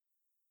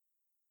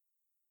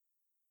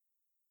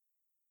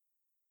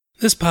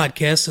This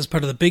podcast is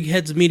part of the Big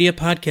Heads Media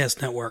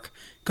Podcast Network.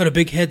 Go to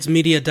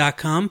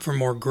bigheadsmedia.com for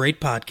more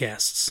great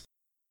podcasts.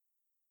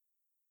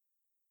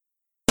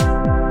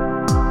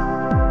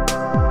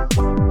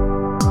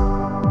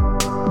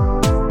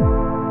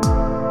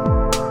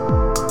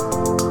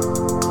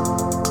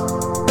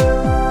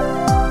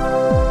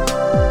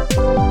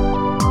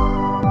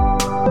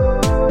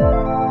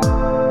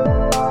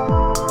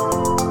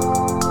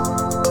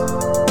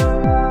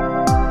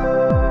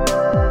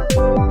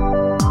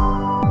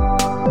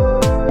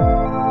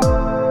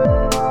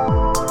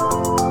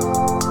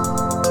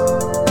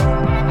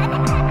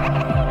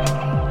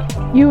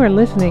 You are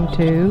listening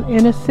to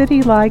In a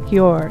City Like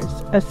Yours,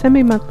 a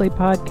semi-monthly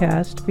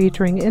podcast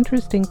featuring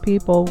interesting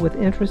people with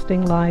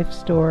interesting life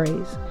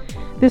stories.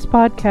 This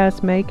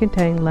podcast may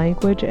contain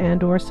language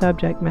and/or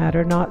subject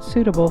matter not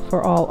suitable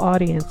for all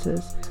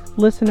audiences.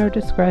 Listener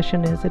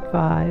discretion is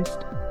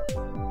advised.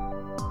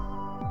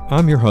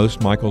 I'm your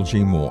host, Michael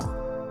G.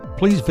 Moore.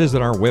 Please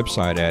visit our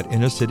website at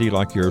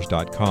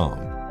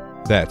inacitylikeyours.com.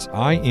 That's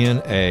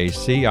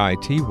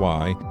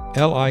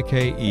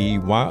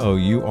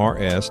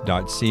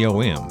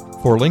INACITYLIKEYOURS.com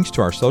for links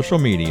to our social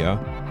media,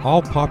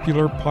 all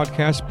popular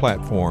podcast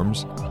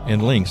platforms,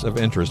 and links of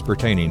interest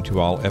pertaining to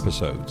all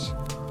episodes.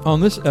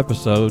 On this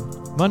episode,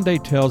 Monday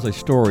tells a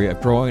story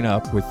of growing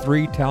up with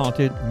three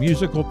talented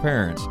musical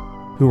parents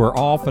who are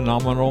all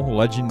phenomenal,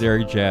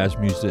 legendary jazz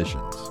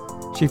musicians.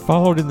 She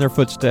followed in their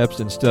footsteps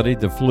and studied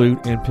the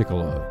flute and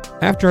piccolo.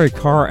 After a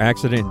car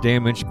accident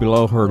damaged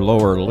below her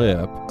lower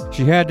lip,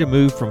 she had to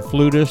move from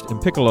flutist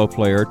and piccolo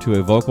player to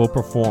a vocal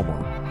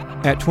performer.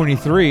 At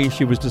 23,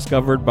 she was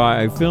discovered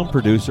by a film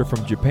producer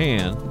from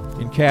Japan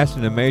and cast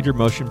in a major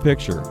motion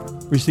picture,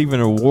 receiving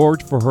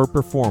awards for her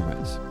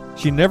performance.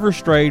 She never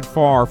strayed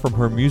far from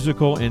her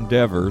musical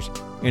endeavors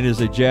and is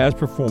a jazz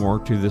performer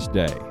to this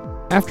day.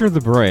 After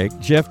the break,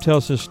 Jeff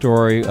tells his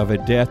story of a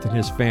death in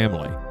his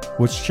family,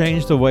 which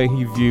changed the way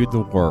he viewed the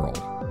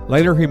world.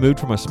 Later, he moved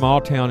from a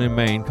small town in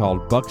Maine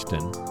called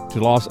Buxton to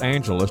Los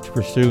Angeles to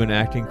pursue an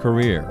acting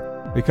career,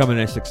 becoming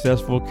a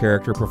successful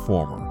character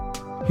performer.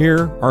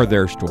 Here are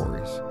their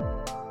stories.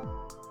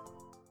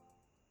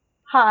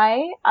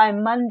 Hi,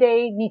 I'm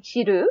Monday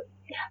Michiru.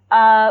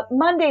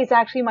 Monday is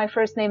actually my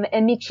first name,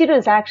 and Michiru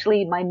is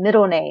actually my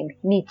middle name,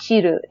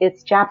 Michiru.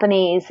 It's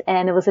Japanese,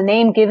 and it was a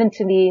name given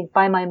to me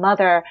by my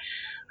mother,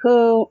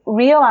 who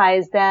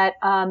realized that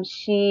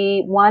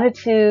she wanted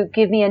to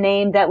give me a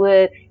name that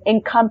would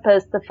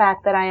encompass the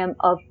fact that I am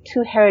of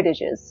two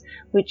heritages,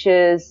 which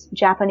is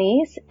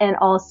Japanese and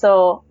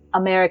also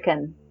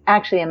American,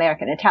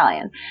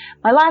 Italian.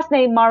 My last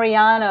name,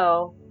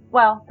 Mariano,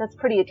 well, that's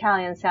pretty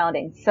Italian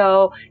sounding.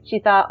 So she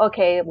thought,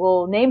 okay,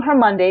 we'll name her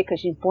Monday because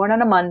she's born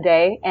on a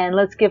Monday, and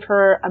let's give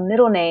her a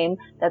middle name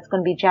that's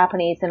going to be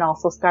Japanese and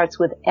also starts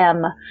with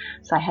M.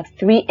 So I have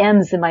 3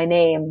 M's in my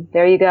name.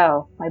 There you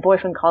go. My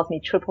boyfriend calls me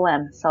Triple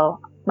M.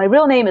 So my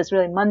real name is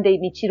really Monday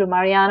Michiru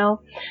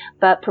Mariano,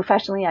 but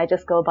professionally I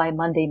just go by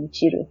Monday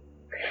Michiru.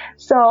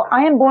 So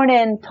I am born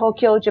in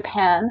Tokyo,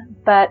 Japan,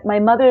 but my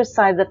mother's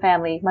side of the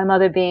family, my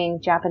mother being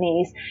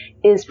Japanese,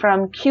 is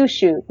from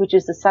Kyushu, which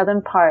is the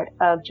southern part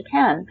of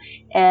Japan.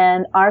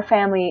 And our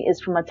family is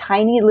from a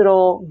tiny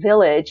little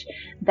village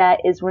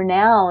that is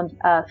renowned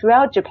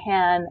throughout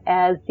Japan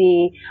as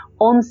the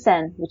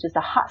onsen, which is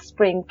the hot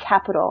spring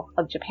capital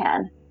of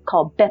Japan,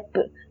 called Beppu.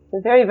 It's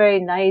a very,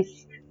 very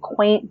nice,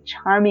 quaint,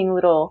 charming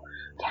little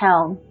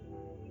town.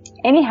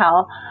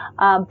 Anyhow,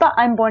 but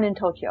I'm born in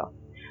Tokyo.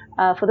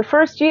 For the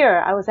first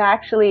year, I was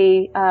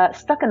actually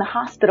stuck in the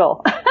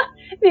hospital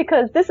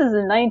because this is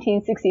in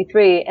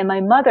 1963, and my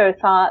mother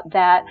thought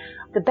that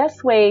the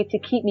best way to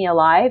keep me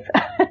alive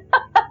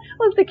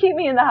was to keep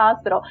me in the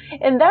hospital.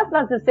 And that's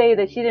not to say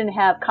that she didn't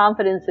have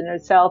confidence in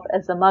herself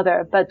as a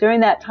mother, but during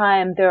that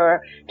time, there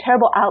were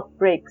terrible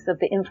outbreaks of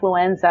the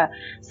influenza,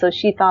 so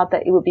she thought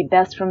that it would be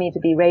best for me to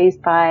be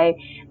raised by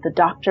the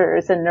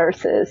doctors and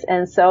nurses.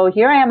 And so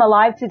here I am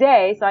alive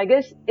today, so I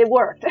guess it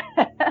worked.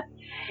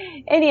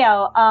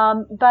 Anyhow,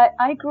 but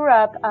I grew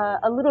up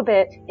a little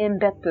bit in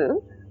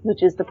Beppu,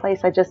 which is the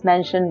place I just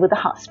mentioned with the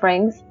hot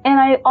springs. And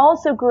I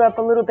also grew up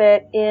a little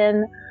bit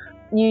in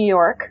New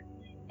York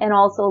and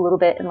also a little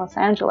bit in Los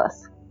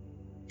Angeles.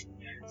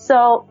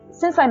 So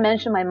since I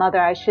mentioned my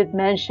mother, I should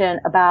mention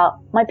about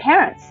my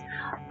parents.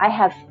 I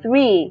have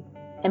 3,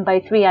 and by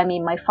 3 I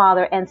mean my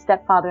father and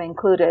stepfather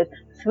included,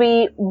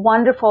 3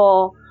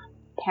 wonderful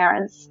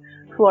parents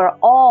who are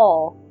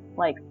all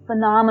like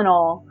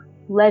phenomenal,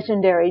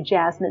 legendary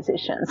jazz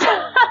musicians.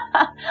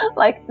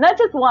 Like, not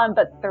just 1,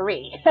 but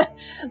 3.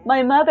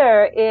 My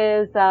mother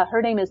is,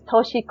 her name is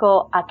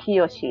Toshiko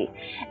Akiyoshi,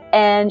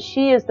 and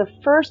she is the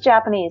first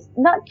Japanese,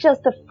 not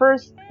just the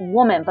first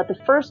woman, but the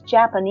first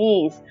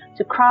Japanese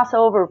to cross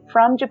over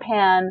from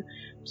Japan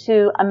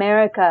to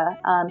America.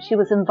 She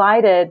was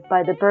invited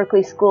by the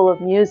Berklee School of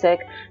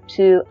Music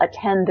to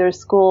attend their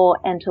school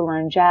and to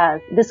learn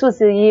jazz. This was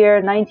the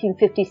year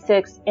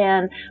 1956,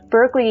 and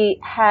Berklee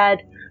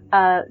had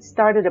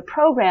started a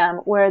program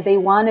where they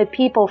wanted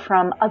people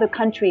from other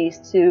countries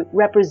to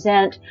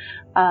represent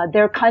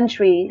their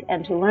country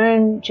and to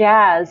learn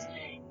jazz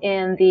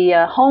in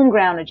the home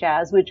ground of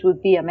jazz, which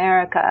would be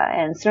America.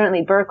 And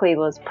certainly Berklee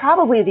was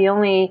probably the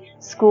only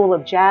school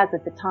of jazz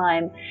at the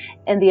time.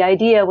 And the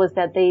idea was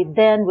that they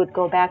then would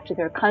go back to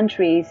their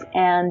countries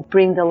and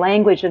bring the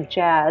language of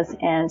jazz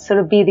and sort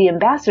of be the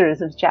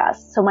ambassadors of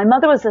jazz. So my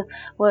mother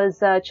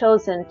was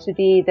chosen to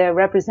be the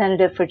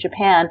representative for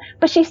Japan,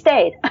 but she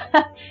stayed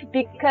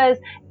because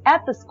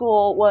at the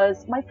school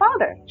was my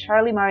father,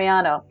 Charlie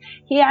Mariano.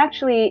 He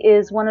actually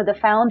is one of the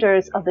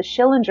founders of the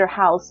Schillinger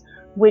House,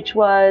 which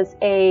was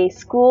a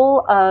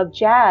school of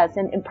jazz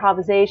and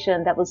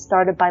improvisation that was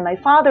started by my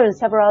father and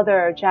several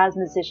other jazz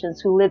musicians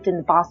who lived in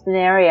the Boston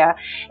area.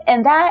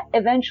 And that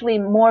eventually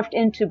morphed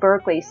into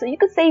Berklee. So you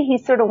could say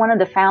he's sort of one of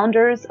the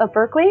founders of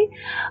Berklee.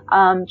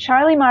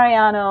 Charlie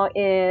Mariano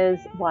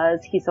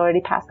he's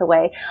already passed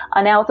away,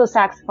 an alto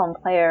saxophone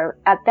player.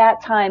 At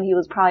that time, he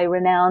was probably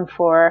renowned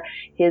for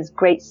his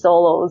great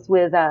solos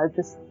with,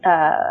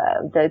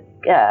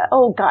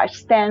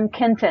 Stan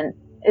Kenton.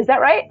 Is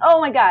that right?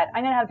 Oh my God.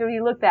 I'm going to have to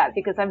relook that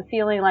because I'm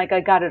feeling like I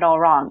got it all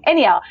wrong.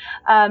 Anyhow,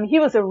 he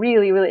was a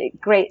really, really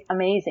great,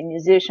 amazing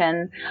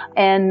musician.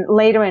 And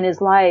later in his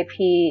life,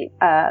 he,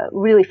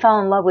 really fell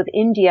in love with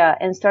India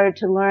and started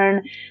to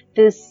learn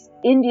this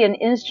Indian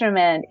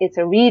instrument. It's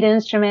a reed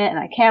instrument and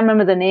I can't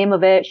remember the name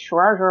of it.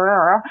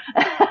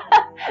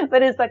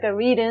 But it's like a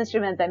reed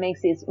instrument that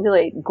makes this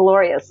really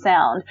glorious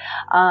sound.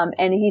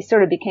 And he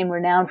sort of became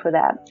renowned for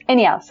that.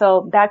 Anyhow,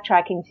 so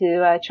backtracking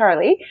to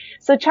Charlie.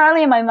 So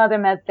Charlie and my mother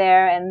met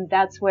there, and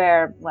that's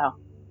where,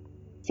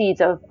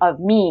 seeds of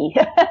me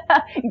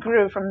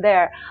grew from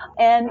there.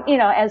 And,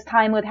 as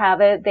time would have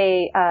it,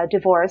 they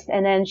divorced,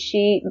 and then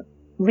she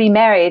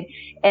remarried.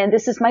 And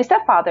this is my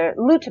stepfather,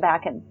 Lou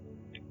Tabakin.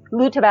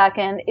 Lou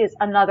Tabakin is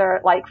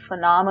another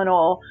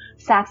phenomenal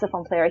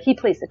saxophone player. He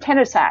plays the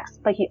tenor sax,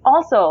 but he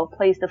also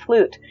plays the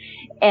flute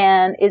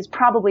and is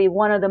probably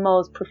one of the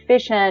most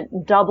proficient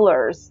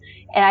doublers.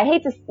 And I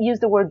hate to use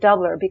the word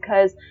doubler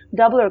because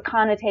doubler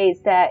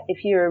connotates that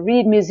if you're a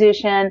reed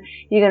musician,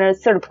 you're going to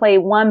sort of play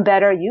one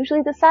better,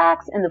 usually the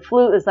sax, and the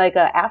flute is like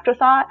an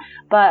afterthought.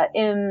 But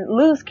in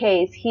Lou's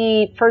case,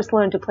 he first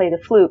learned to play the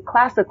flute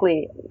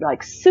classically,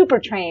 super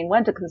trained,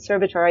 went to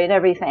conservatory and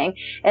everything,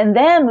 and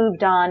then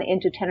moved on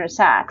into tenor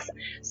sax.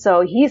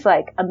 So he's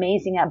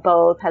amazing at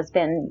both, has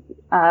been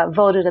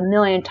voted 1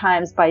 million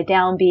times by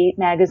Downbeat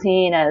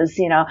magazine as,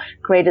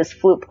 greatest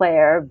flute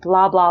player,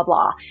 blah, blah,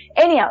 blah.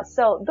 Anyhow,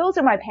 so those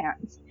are my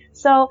parents.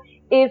 So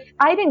if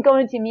I didn't go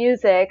into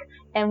music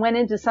and went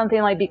into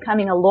something like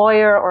becoming a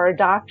lawyer or a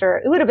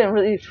doctor, it would have been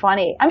really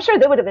funny. I'm sure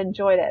they would have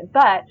enjoyed it.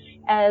 But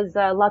as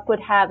luck would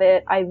have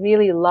it, I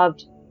really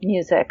loved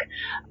music.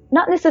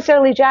 Not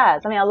necessarily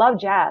jazz. I mean, I love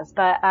jazz,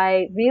 but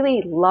I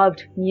really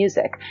loved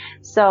music.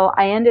 So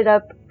I ended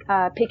up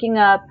picking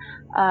up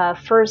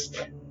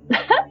first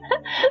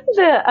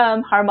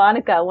the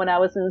harmonica when I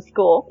was in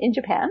school in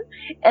Japan,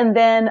 and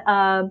then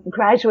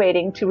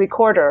graduating to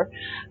recorder.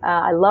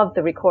 I loved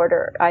the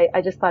recorder.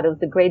 I just thought it was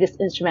the greatest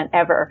instrument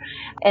ever.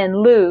 And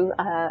Lou,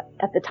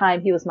 at the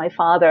time, he was my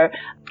father.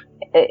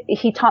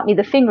 He taught me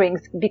the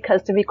fingerings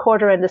because the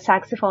recorder and the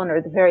saxophone are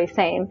the very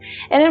same.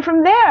 And then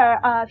from there,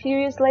 a few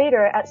years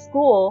later at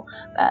school,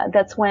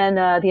 that's when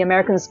the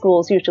American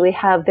schools usually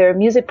have their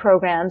music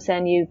programs,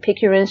 and you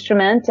pick your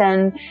instrument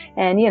and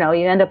you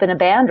end up in a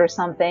band or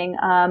something.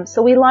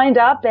 So we lined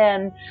up,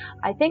 and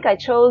I think I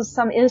chose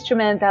some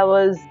instrument that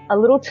was a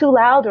little too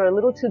loud or a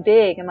little too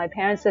big, and my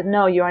parents said,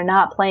 "No, you are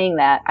not playing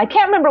that." I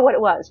can't remember what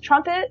it was.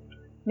 Trumpet?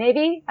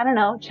 Maybe, I don't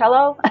know,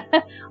 cello,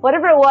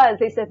 whatever it was,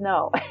 they said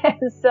no.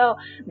 So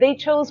they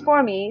chose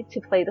for me to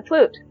play the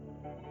flute.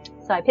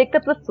 So I picked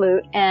up the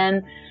flute,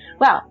 and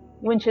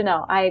wouldn't you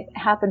know, I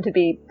happened to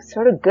be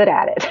sort of good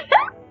at it.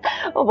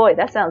 Oh boy,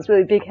 that sounds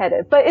really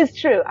big-headed, but it's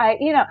true.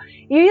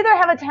 You either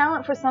have a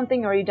talent for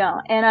something or you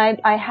don't. And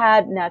I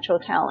had natural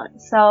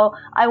talent. So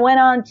I went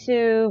on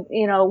to,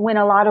 win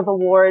a lot of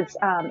awards,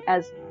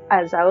 as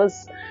I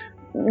was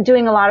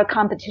doing a lot of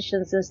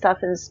competitions and stuff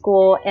in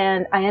school,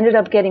 and I ended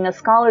up getting a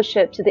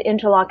scholarship to the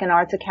Interlochen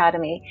Arts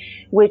Academy,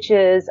 which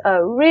is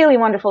a really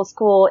wonderful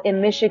school in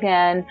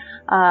Michigan.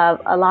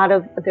 A lot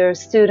of their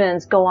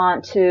students go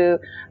on to,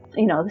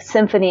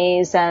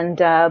 symphonies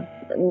and,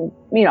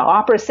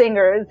 opera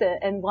singers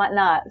and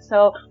whatnot.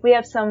 So we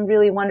have some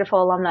really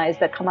wonderful alumni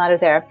that come out of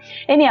there.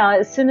 Anyhow,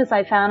 as soon as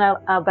I found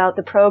out about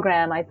the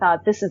program, I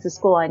thought this is the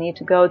school I need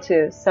to go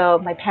to. So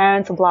my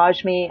parents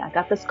obliged me. I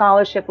got the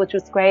scholarship, which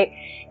was great.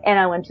 And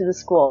I went to the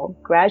school,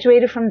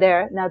 graduated from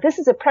there. Now this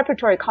is a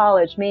preparatory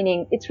college,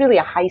 meaning it's really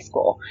a high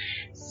school.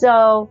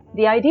 So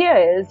the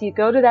idea is you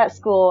go to that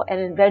school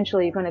and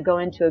eventually you're going to go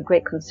into a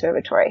great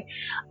conservatory.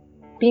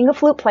 Being a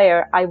flute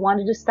player, I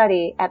wanted to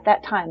study at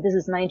that time. This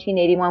is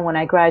 1981 when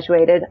I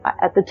graduated.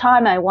 At the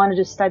time, I wanted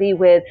to study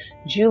with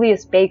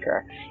Julius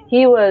Baker.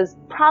 He was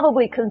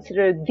probably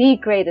considered the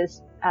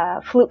greatest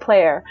flute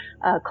player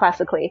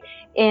classically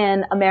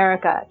in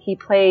America. He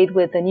played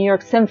with the New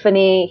York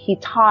Symphony. He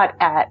taught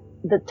at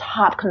the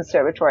top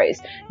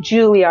conservatories,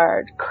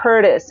 Juilliard,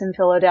 Curtis in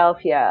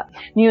Philadelphia,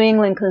 New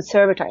England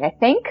Conservatory, I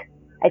think.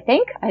 I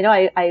think. I know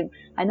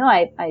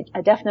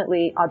I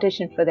definitely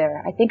auditioned for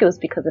there. I think it was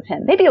because of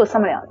him. Maybe it was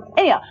somebody else.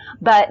 Anyhow,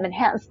 but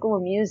Manhattan School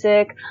of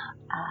Music,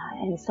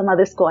 and some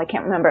other school, I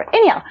can't remember.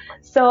 Anyhow,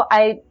 so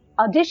I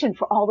auditioned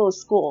for all those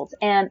schools,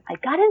 and I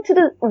got into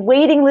the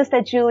waiting list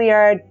at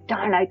Juilliard.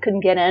 Darn, I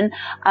couldn't get in.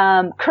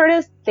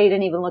 Curtis, they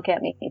didn't even look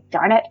at me.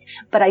 Darn it.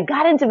 But I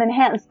got into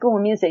Manhattan School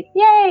of Music.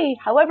 Yay!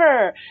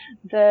 However,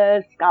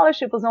 the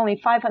scholarship was only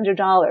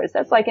 $500.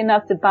 That's like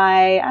enough to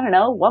buy, I don't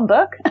know, one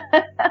book.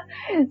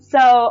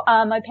 So,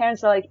 my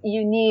parents are like,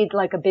 you need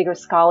like a bigger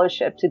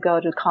scholarship to go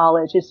to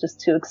college. It's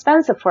just too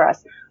expensive for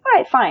us. All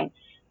right, fine.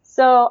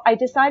 So I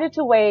decided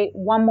to wait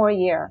one more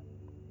year.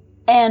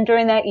 And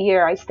during that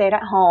year, I stayed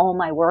at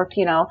home. I worked,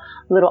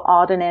 little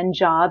odd and end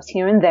jobs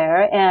here and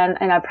there, and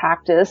I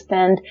practiced.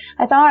 And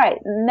I thought, all right,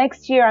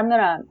 next year I'm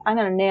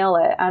gonna nail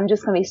it. I'm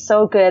just gonna be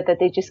so good that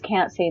they just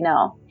can't say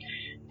no.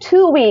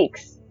 2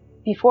 weeks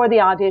before the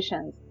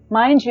auditions,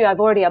 mind you,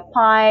 I've already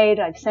applied.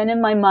 I've sent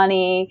in my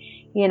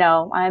money.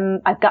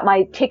 I've got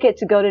my ticket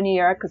to go to New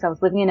York because I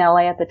was living in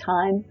LA at the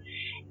time.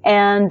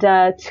 And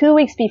 2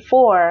 weeks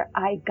before,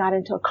 I got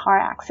into a car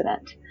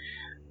accident.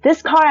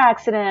 This car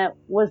accident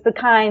was the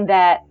kind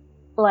that,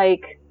 I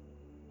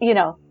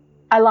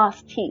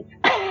lost teeth.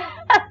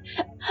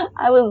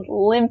 I was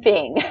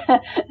limping.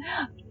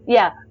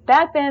 Yeah,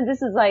 back then,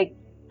 this is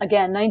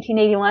again,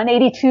 1981,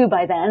 82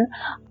 by then.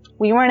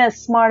 We weren't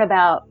as smart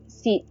about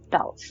seat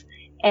belts.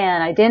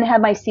 And I didn't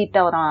have my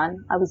seatbelt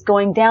on. I was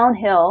going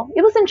downhill.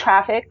 It was in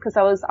traffic because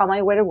I was on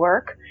my way to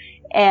work.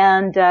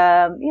 And,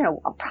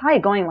 probably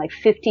going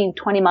 15,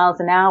 20 miles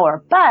an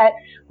hour. But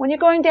when you're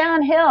going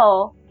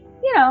downhill,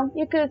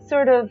 you could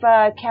sort of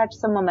catch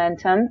some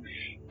momentum.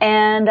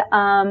 And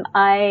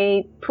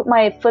I put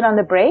my foot on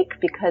the brake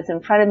because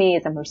in front of me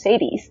is a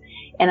Mercedes.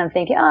 And I'm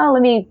thinking,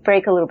 let me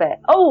brake a little bit.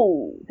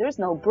 Oh, there's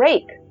no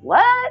brake.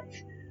 What?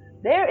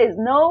 There is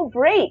no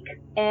brake.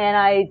 And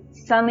I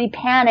suddenly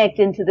panicked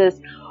into this,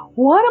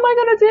 what am I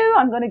going to do?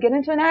 I'm going to get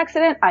into an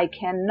accident. I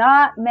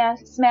cannot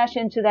smash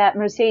into that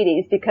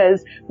Mercedes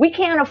because we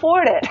can't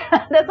afford it.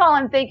 That's all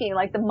I'm thinking,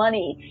 the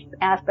money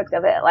aspect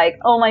of it.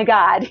 Oh my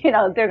God,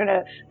 they're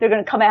going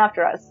to come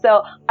after us.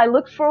 So I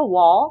looked for a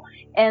wall,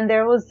 and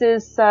there was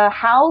this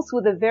house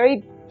with a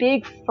very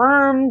big,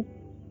 firm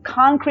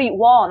concrete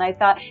wall. And I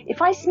thought,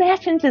 if I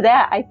smash into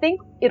that, I think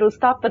it'll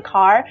stop the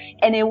car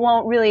and it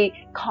won't really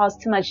cause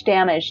too much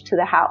damage to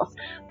the house.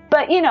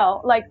 But,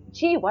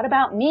 gee, what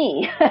about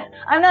me?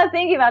 I'm not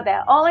thinking about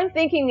that. All I'm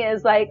thinking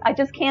is, I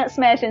just can't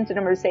smash into the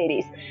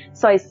Mercedes.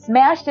 So I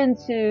smashed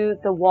into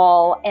the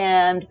wall,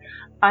 and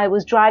I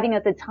was driving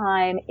at the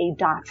time a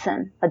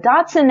Datsun. A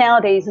Datsun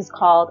nowadays is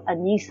called a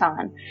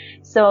Nissan.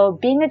 So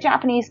being a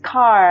Japanese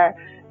car,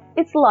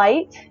 it's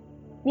light,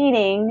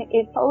 meaning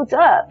it folds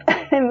up,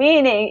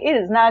 meaning it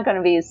is not going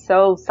to be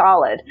so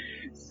solid.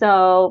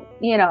 So,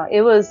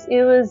 it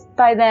was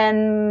by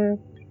then,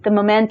 the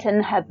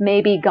momentum had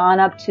maybe gone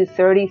up to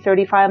 30,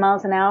 35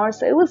 miles an hour.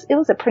 So it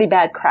was a pretty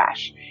bad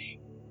crash.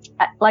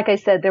 Like I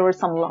said, there were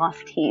some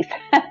lost teeth.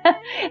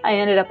 I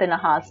ended up in the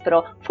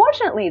hospital.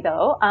 Fortunately,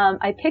 though,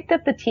 I picked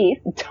up the teeth.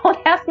 Don't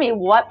ask me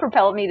what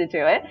propelled me to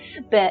do it,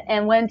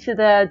 and went to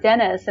the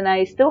dentist, and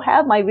I still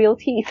have my real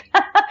teeth.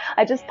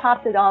 I just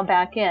popped it all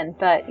back in,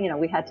 but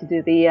we had to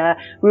do the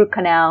root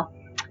canal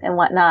and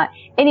whatnot.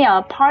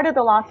 Anyhow, part of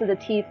the loss of the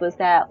teeth was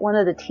that one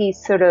of the teeth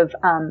sort of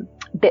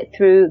bit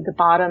through the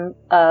bottom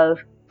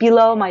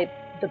below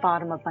the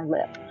bottom of my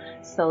lip.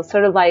 So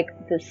sort of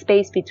the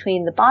space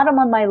between the bottom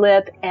of my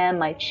lip and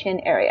my chin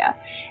area.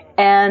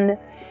 And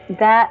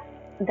that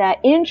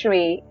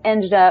injury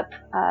ended up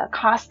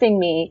costing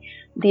me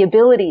the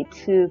ability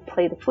to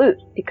play the flute,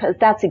 because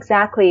that's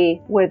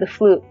exactly where the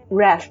flute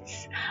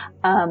rests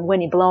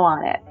when you blow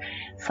on it.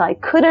 So I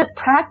couldn't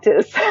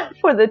practice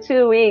for the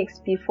 2 weeks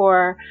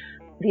before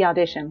the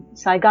audition.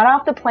 So I got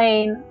off the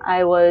plane.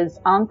 I was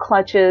on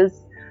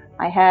crutches.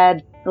 I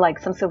had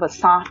some sort of a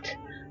soft,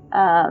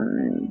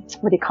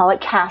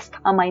 cast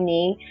on my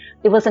knee.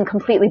 It wasn't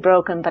completely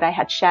broken, but I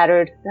had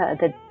shattered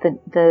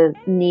the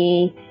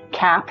knee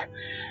cap.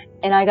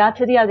 And I got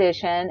to the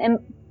audition, and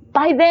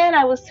by then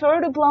I was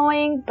sort of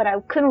blowing, but I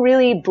couldn't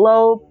really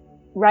blow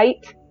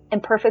right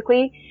and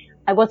perfectly.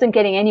 I wasn't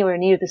getting anywhere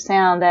near the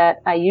sound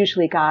that I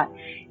usually got.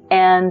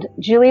 And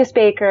Julius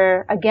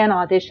Baker again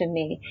auditioned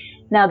me.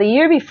 Now, the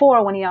year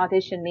before when he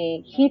auditioned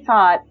me, he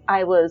thought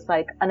I was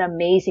an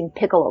amazing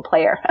piccolo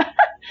player.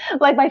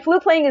 My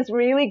flute playing is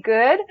really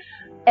good,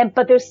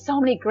 but there's so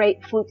many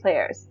great flute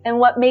players. And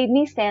what made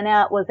me stand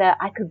out was that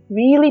I could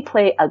really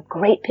play a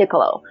great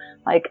piccolo.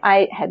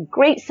 I had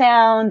great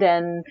sound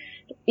and,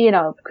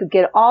 could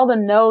get all the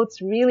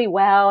notes really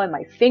well, and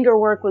my finger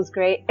work was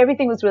great.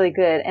 Everything was really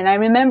good. And I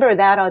remember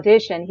that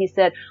audition, he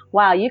said,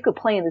 wow, you could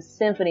play in the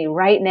symphony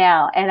right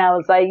now. And I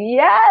was like,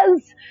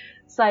 yes!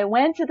 So I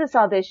went to this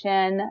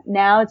audition.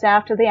 Now it's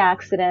after the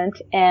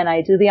accident, and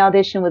I do the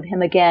audition with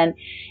him again.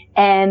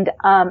 And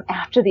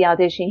after the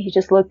audition, he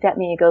just looked at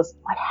me and goes,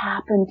 what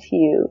happened to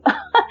you?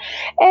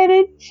 And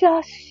it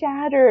just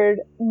shattered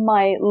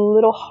my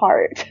little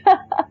heart.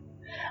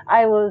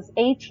 I was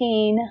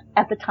 18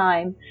 at the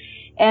time,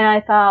 And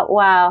I thought,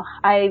 wow,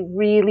 I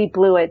really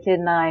blew it,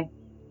 didn't I?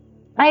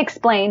 I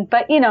explained,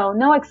 but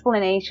no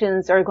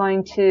explanations are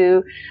going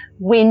to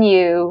win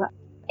you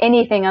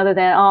anything other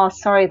than, oh,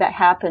 sorry that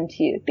happened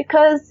to you.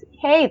 Because,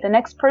 hey, the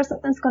next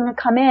person's going to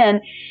come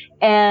in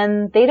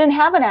and they didn't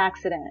have an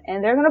accident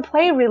and they're going to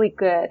play really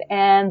good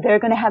and they're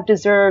going to have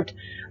deserved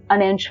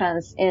an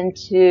entrance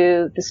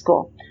into the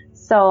school.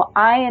 So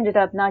I ended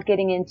up not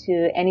getting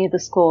into any of the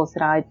schools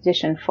that I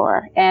auditioned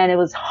for. And it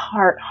was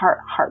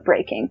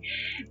heartbreaking.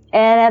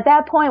 And at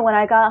that point, when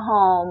I got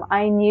home,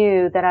 I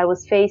knew that I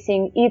was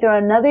facing either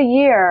another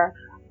year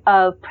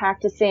of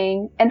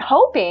practicing and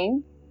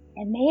hoping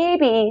and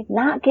maybe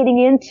not getting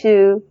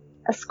into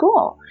a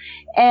school.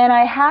 And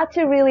I had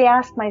to really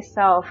ask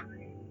myself,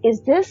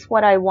 is this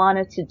what I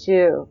wanted to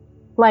do?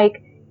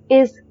 Like,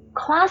 is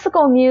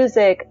classical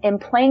music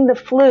and playing the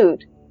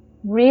flute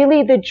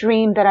really the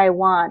dream that I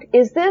want?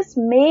 Is this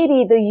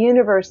maybe the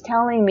universe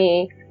telling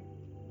me,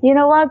 you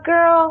know what,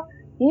 girl,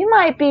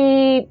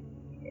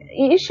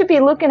 you should be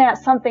looking at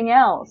something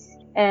else.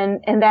 And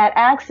that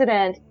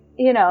accident,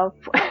 even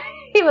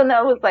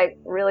though it was like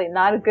really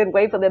not a good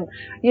way for the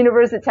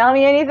universe to tell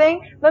me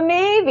anything, but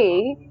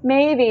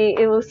maybe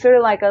it was sort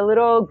of like a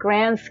little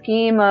grand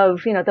scheme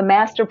of, the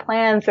master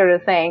plan sort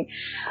of thing.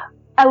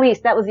 At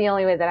least that was the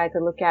only way that I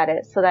could look at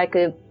it, so that I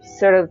could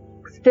sort of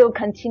still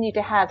continue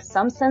to have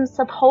some sense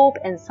of hope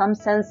and some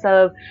sense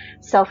of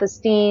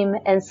self-esteem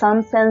and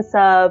some sense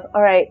of,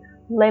 all right,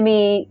 let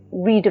me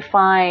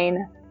redefine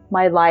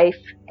my life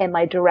and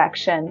my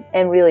direction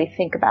and really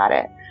think about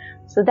it.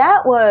 So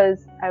that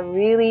was a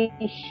really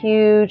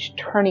huge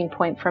turning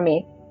point for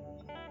me.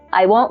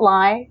 I won't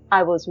lie,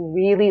 I was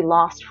really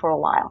lost for a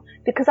while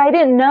because I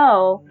didn't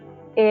know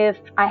if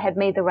I had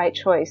made the right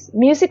choice.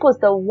 Music was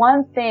the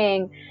one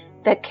thing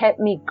that kept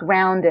me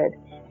grounded.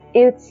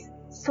 It's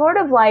sort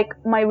of like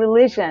my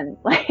religion.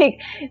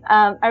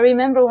 I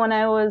remember when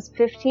I was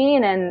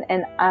 15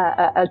 and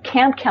a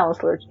camp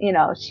counselor,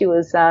 she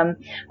was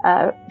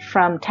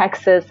from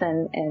Texas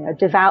and a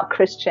devout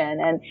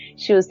Christian, and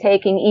she was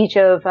taking each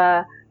of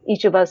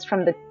us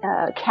from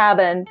the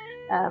cabin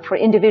for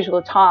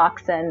individual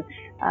talks, and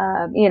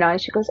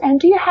and she goes, "And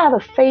do you have a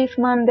faith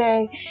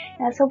Monday?"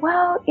 And I said,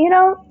 "Well,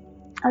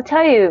 I'll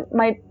tell you,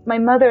 my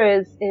mother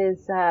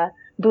is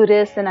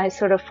Buddhist, and I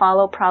sort of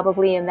follow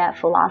probably in that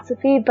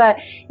philosophy. But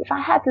if I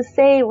had to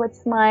say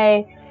what's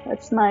my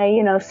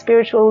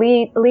spiritual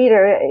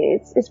leader,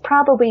 it's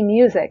probably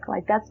music.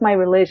 Like, that's my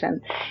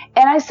religion."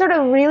 And I sort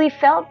of really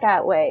felt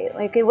that way.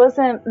 Like, it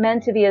wasn't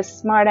meant to be a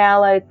smart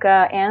aleck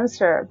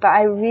answer, but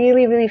I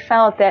really, really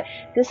felt that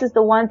this is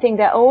the one thing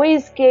that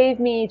always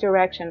gave me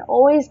direction,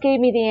 always gave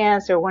me the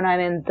answer when I'm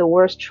in the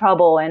worst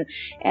trouble. And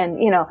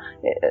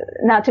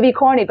not to be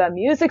corny, but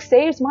music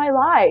saves my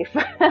life.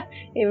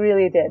 It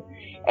really did.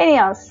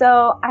 Anyhow,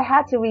 so I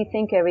had to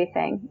rethink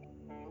everything.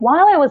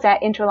 While I was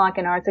at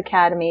Interlochen Arts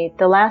Academy,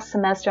 the last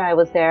semester I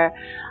was there,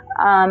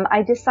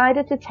 I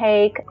decided to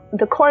take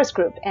the chorus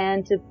group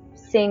and to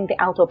sing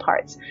the alto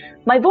parts.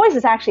 My voice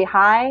is actually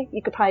high.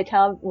 You could probably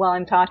tell while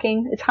I'm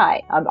talking. It's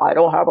high. I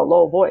don't have a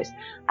low voice.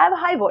 I have a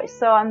high voice,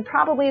 so I'm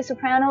probably a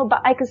soprano,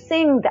 but I could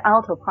sing the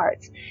alto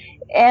parts.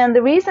 And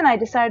the reason I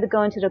decided to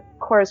go into the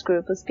chorus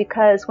group was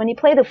because when you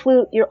play the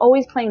flute, you're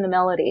always playing the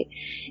melody.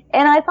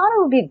 And I thought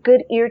it would be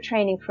good ear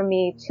training for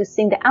me to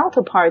sing the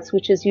alto parts,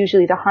 which is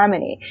usually the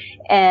harmony.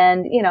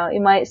 And,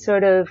 it might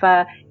sort of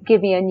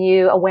give me a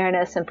new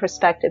awareness and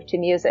perspective to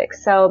music.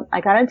 So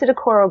I got into the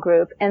choral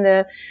group, and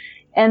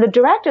the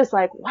director's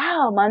like,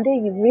 "Wow,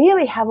 Monday, you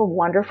really have a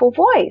wonderful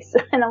voice."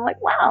 And I'm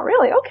like, "Wow,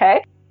 really?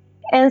 Okay."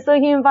 And so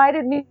he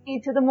invited me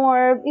to the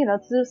more, to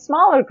the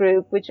smaller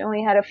group, which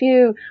only had a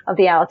few of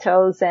the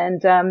altos,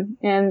 and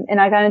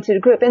I got into the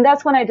group. And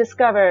that's when I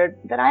discovered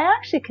that I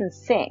actually can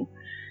sing.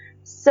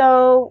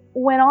 So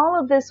when all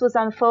of this was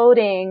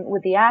unfolding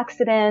with the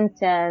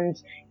accident and,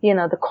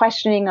 the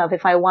questioning of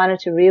if I wanted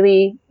to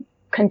really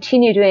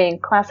continue doing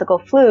classical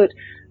flute,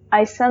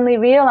 I suddenly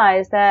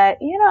realized that,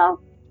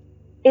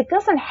 it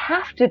doesn't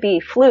have to be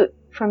flute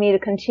for me to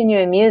continue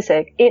in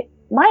music. It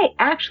might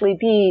actually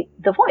be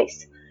the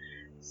voice.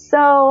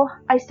 So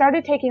I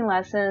started taking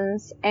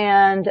lessons,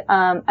 and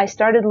I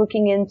started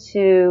looking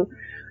into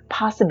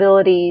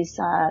possibilities,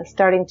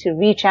 starting to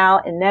reach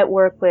out and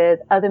network with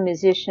other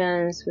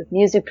musicians, with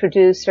music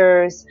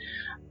producers,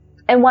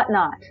 and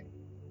whatnot.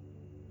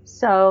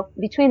 So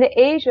between the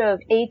age of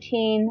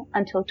 18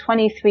 until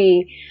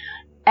 23,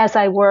 as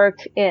I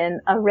worked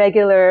in a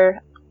regular,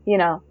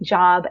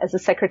 job as a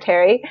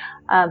secretary,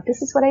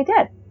 this is what I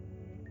did.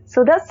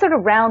 So that's sort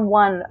of round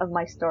one of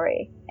my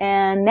story.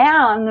 And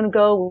now I'm going to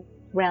go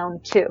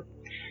round two,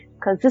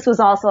 because this was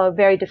also a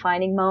very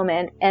defining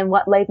moment and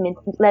what led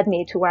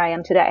me to where I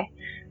am today.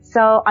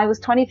 So I was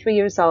 23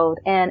 years old,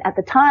 and at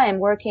the time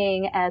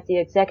working as the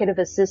executive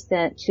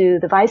assistant to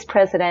the vice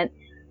president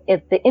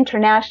at the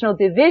international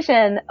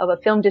division of a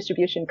film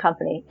distribution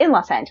company in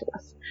Los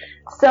Angeles.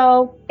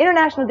 So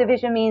international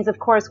division means, of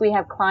course, we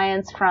have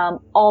clients from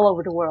all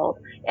over the world,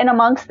 and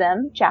amongst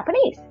them,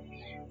 Japanese.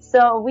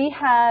 So we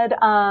had,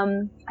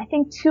 I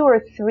think 2 or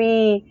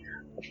 3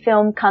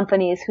 film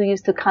companies who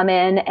used to come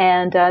in,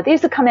 and they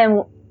used to come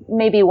in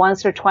maybe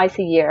once or twice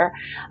a year,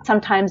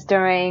 sometimes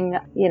during,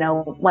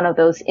 one of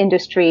those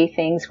industry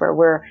things where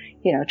we're,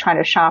 trying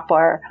to shop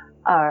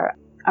our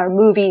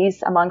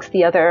movies amongst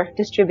the other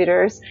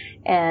distributors,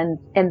 and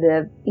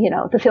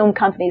the film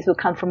companies would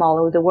come from all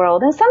over the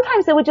world. And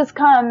sometimes they would just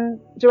come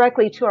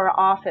directly to our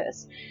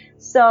office.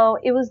 So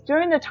it was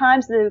during the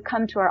times that they would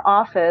come to our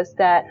office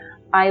that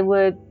I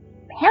would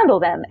handle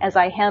them as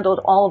I handled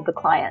all of the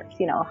clients.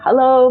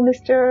 Hello,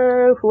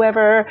 Mr.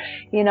 Whoever,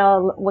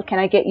 what can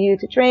I get you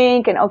to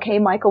drink? And okay,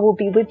 Michael will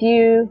be with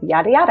you,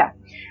 yada, yada.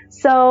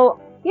 So,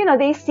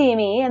 they see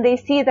me and they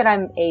see that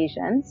I'm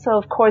Asian. So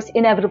of course,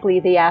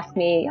 inevitably they ask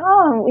me,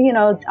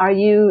 are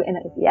you? And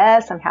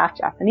yes, I'm half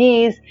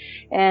Japanese.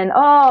 And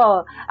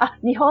Nihongo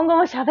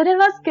mo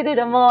shaberemasu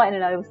keredomo. And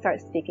then I would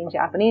start speaking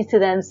Japanese to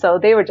them. So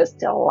they were just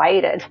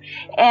delighted.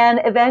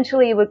 And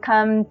eventually it would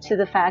come to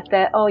the fact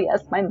that, oh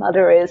yes, my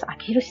mother is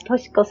Akiyoshi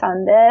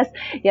Toshiko-san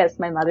desu. Yes,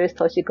 my mother is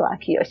Toshiko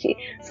Akiyoshi.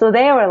 So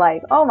they were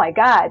like, oh my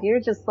God, you're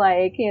just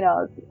like,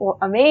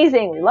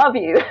 amazing. We love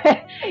you.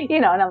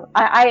 And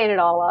I ate it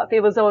all up.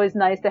 It was always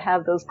nice to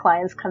have those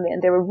clients come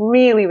in. They were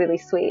really, really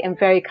sweet and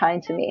very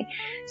kind to me.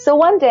 So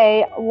one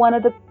day, one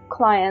of the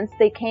clients,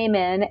 they came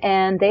in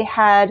and they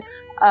had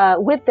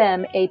with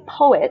them a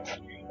poet,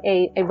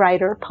 a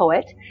writer,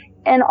 poet,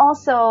 and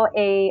also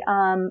a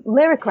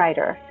lyric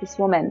writer, this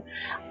woman.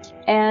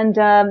 And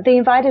they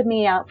invited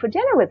me out for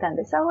dinner with them.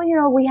 They said,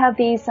 we have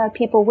these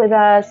people with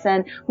us,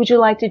 and would you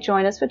like to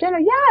join us for dinner?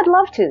 Yeah, I'd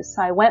love to.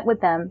 So I went with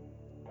them.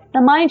 Now,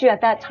 mind you,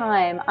 at that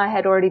time, I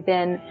had already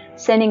been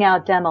sending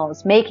out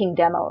demos, making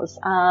demos,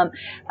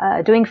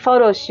 doing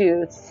photo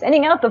shoots,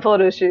 sending out the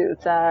photo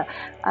shoots,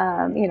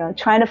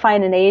 trying to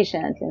find an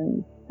agent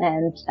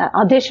and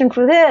audition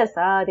for this.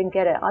 Didn't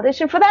get it.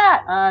 Audition for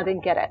that.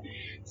 Didn't get it.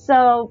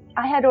 So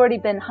I had already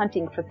been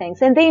hunting for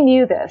things, and they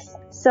knew this.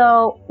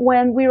 So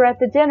when we were at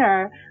the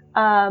dinner,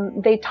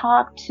 they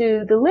talked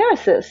to the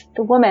lyricist,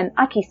 the woman,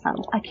 Aki-san,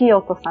 Aki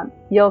Yoko-san,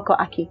 Yoko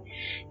Aki.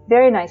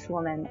 Very nice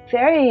woman.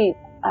 Very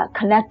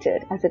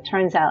connected, as it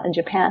turns out, in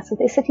Japan. So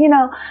they said,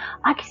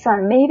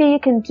 Aki-san, maybe you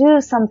can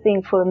do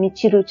something for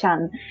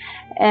Michiru-chan.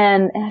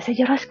 And I said,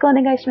 yoroshiku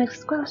onegai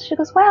shimasu. She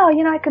goes, well,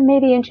 I can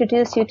maybe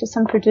introduce you to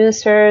some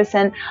producers,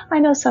 and I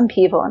know some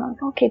people. And I'm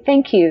like, okay,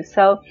 thank you.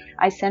 So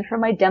I sent her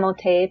my demo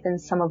tape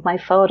and some of my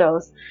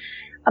photos.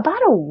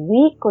 About a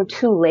week or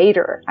two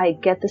later, I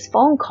get this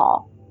phone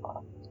call.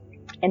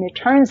 And it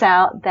turns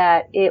out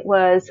that it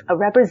was a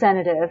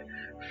representative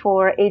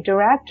for a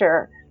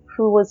director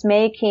who was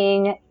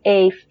making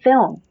a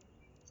film,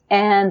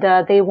 and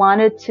they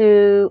wanted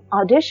to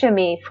audition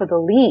me for the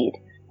lead.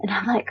 And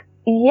I'm like,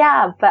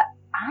 yeah, but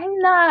I'm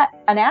not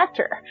an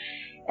actor.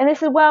 And they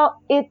said,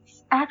 well,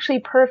 it's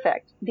actually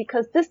perfect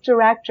because this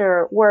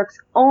director works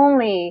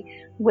only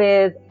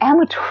with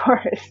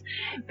amateurs,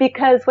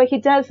 because what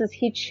he does is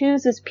he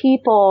chooses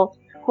people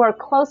who are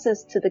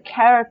closest to the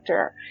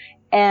character,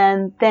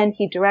 and then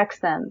he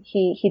directs them.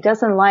 He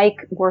doesn't like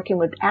working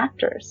with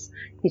actors.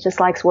 He just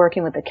likes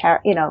working with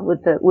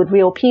with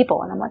real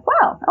people. And I'm like,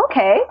 wow,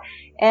 okay.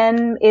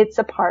 And it's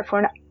a part for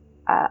an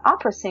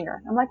opera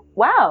singer. I'm like,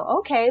 wow,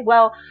 okay.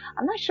 Well,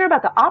 I'm not sure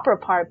about the opera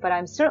part, but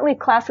I'm certainly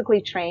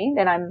classically trained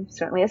and I'm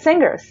certainly a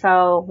singer.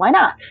 So why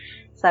not?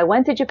 So I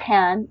went to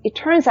Japan. It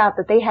turns out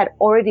that they had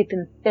already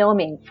been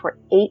filming for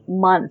 8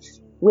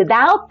 months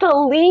without the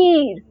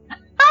lead.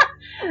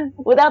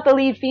 Without the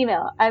lead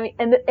female. I mean,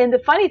 and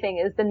the funny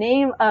thing is the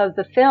name of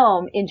the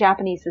film in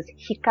Japanese is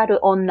Hikaru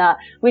Onna,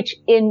 which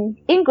in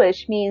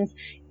English means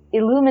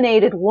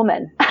illuminated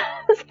woman.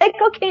 It's like,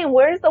 okay,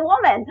 where's the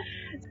woman?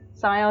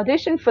 So I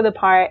auditioned for the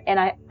part, and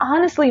I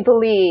honestly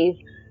believe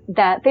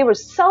that they were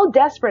so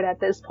desperate at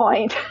this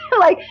point.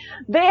 Like,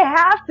 they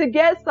have to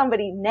get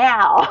somebody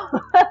now.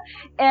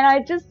 And I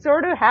just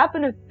sort of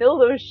happened to fill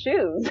those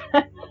shoes.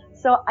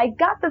 So I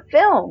got the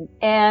film,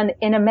 and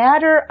in a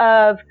matter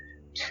of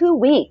 2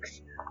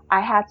 weeks,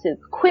 I had to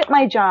quit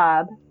my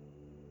job,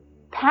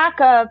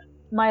 pack up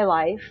my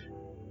life,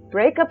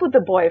 break up with the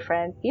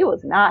boyfriend. He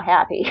was not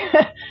happy.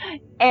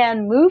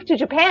 And move to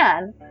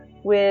Japan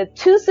with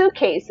 2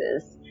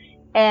 suitcases.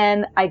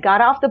 And I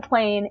got off the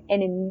plane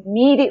and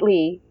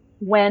immediately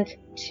went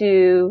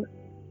to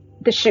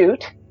the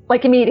shoot.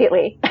 Like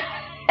immediately.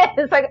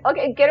 It's like,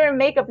 okay, get her in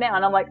makeup now.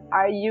 And I'm like,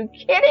 are you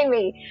kidding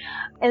me?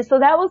 And so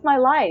that was my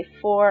life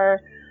for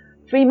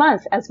 3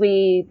 months as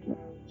we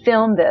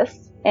filmed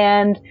this,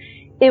 and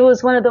it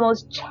was one of the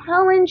most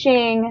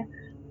challenging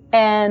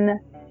and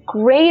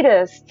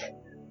greatest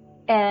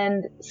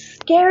and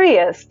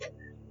scariest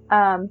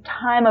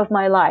time of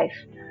my life.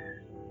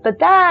 But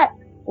that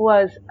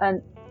was a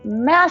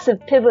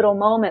massive pivotal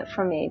moment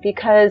for me,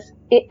 because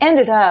it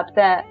ended up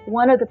that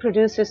one of the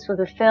producers for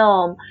the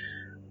film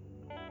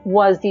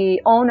was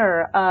the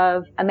owner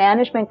of a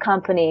management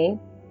company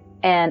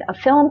and a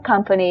film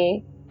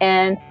company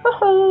and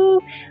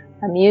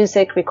a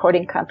music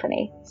recording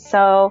company.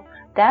 So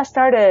that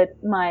started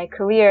my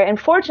career. And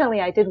fortunately,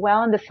 I did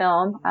well in the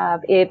film.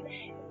 It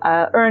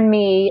earned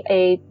me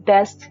a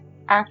Best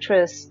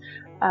Actress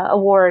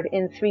award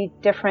in 3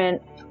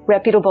 different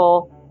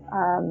reputable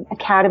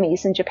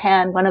academies in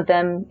Japan. One of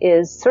them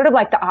is sort of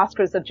like the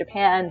Oscars of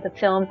Japan,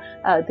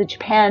 the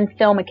Japan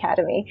Film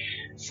Academy.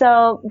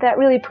 So that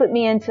really put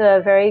me into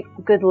a very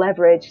good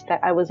leverage that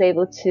I was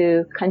able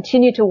to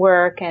continue to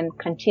work and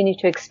continue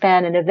to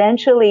expand and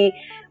eventually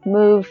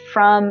move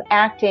from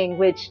acting,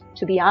 which,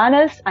 to be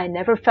honest, I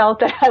never felt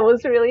that I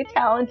was really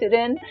talented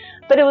in,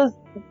 but it was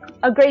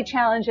a great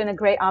challenge and a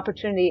great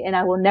opportunity, and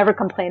I will never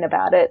complain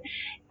about it.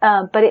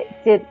 But it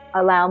did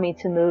allow me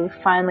to move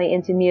finally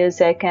into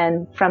music.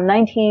 And from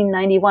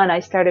 1991, I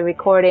started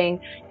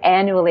recording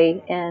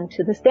annually. And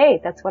to this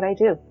day, that's what I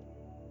do.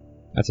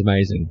 That's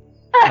amazing.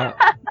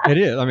 It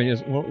is. I mean,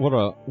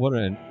 what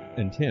an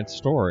intense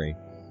story.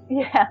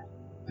 Yeah.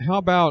 How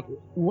about,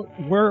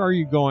 where are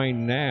you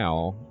going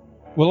now?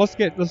 Well, let's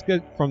get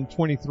from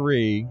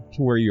 23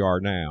 to where you are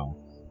now.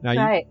 Now,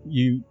 right.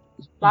 you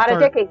a lot of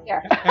decades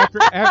there.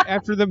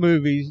 after the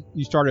movies,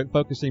 you started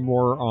focusing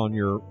more on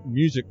your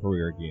music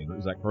career again.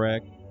 Is that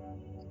correct?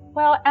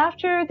 Well,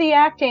 after the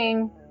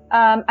acting,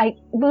 I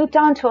moved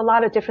on to a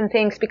lot of different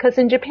things because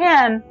in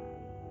Japan,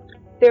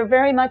 they're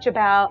very much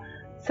about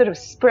sort of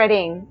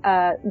spreading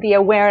the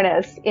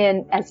awareness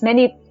in as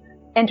many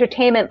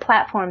entertainment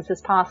platforms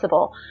as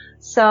possible.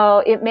 So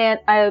it meant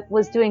I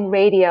was doing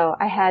radio.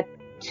 I had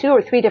 2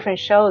 or 3 different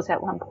shows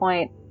at one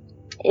point.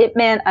 It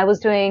meant I was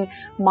doing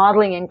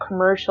modeling in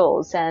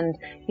commercials and,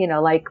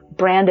 like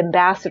brand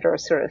ambassador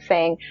sort of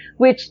thing,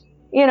 which,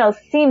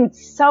 seemed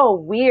so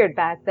weird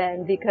back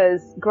then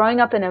because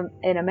growing up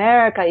in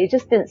America, you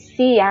just didn't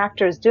see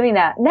actors doing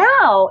that.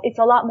 Now it's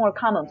a lot more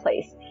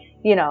commonplace.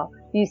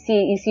 You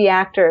see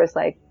actors,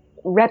 like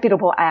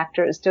reputable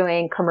actors,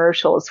 doing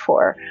commercials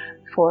for,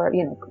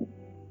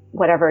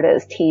 whatever it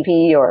is,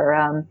 TV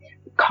or,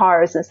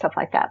 cars and stuff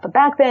like that. But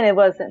back then it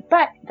wasn't.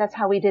 But that's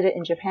how we did it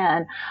in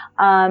Japan.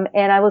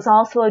 And I was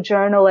also a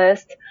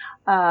journalist,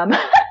 and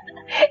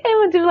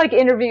would do like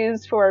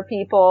interviews for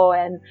people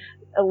and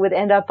would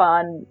end up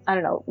on,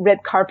 red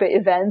carpet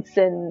events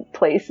in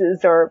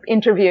places or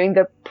interviewing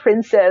the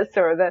princess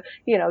or the,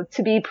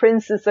 to-be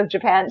princess of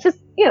Japan. Just,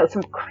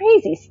 some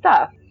crazy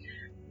stuff.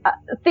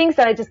 Things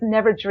that I just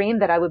never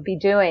dreamed that I would be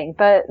doing.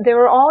 But they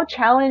were all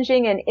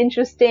challenging and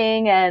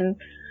interesting and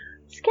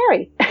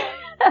scary.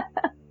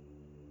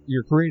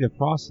 Your creative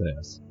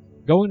process.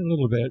 Go into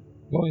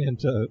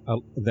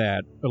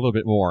that a little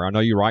bit more. I know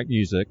you write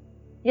music.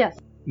 Yes.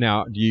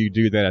 Now, do you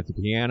do that at the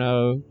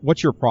piano?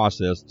 What's your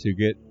process to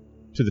get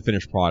to the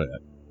finished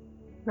product?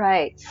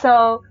 Right.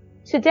 So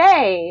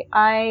today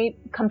I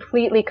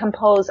completely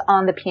compose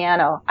on the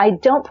piano. I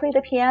don't play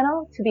the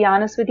piano, to be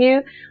honest with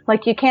you.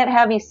 Like, you can't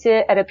have me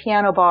sit at a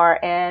piano bar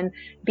and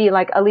be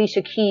like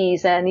Alicia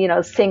Keys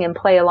and, sing and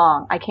play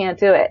along. I can't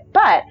do it.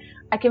 But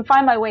I can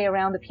find my way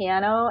around the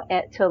piano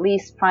to at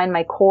least find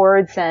my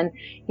chords and,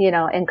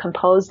 and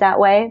compose that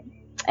way.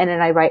 And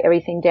then I write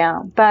everything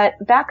down. But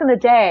back in the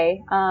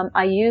day,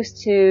 I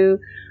used to,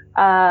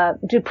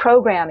 do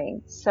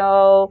programming.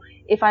 So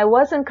if I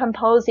wasn't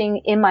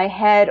composing in my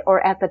head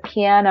or at the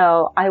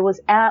piano, I was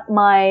at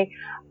my,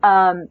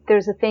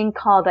 there's a thing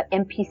called the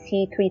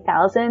MPC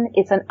 3000.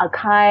 It's an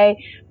Akai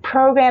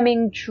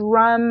programming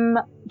drum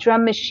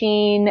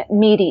machine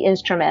MIDI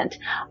instrument.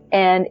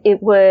 And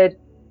it would,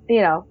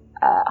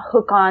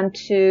 hook on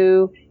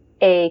to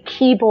a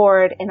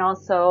keyboard and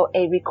also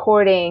a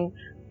recording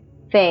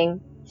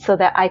thing so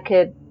that I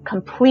could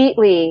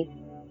completely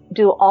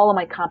do all of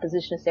my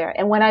compositions there.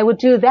 And when I would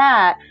do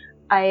that,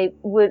 I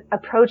would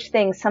approach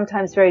things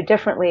sometimes very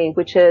differently,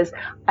 which is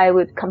I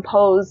would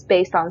compose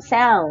based on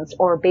sounds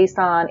or based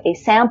on a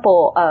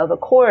sample of a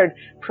chord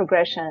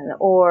progression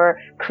or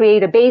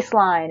create a bass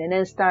line and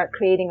then start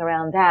creating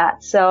around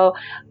that. So,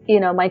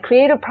 my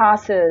creative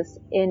process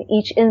in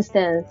each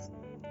instance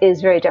is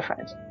very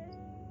different.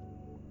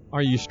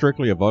 Are you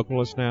strictly a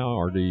vocalist now,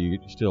 or do you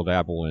still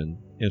dabble in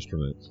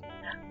instruments?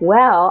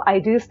 Well, I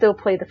do still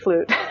play the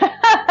flute.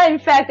 In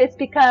fact, it's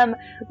become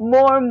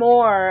more and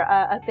more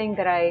a thing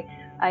that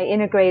I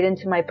integrate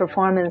into my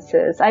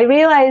performances. I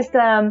realized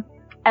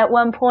at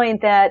one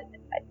point that,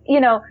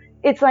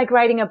 it's like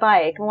riding a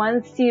bike.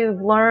 Once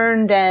you've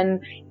learned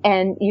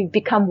and you've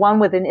become one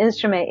with an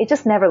instrument, it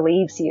just never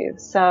leaves you.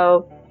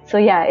 So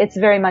yeah, it's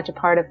very much a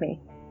part of me.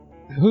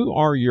 Who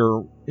are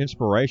your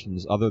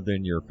inspirations other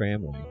than your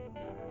family?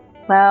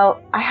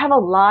 Well, I have a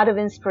lot of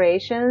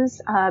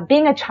inspirations.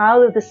 Being a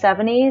child of the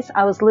 70s,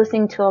 I was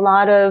listening to a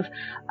lot of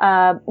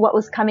what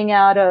was coming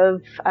out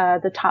of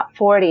the top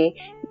 40.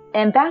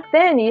 And back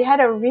then, you had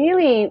a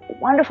really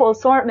wonderful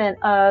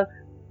assortment of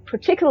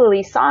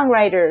particularly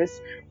songwriters.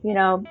 You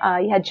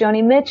had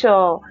Joni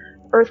Mitchell,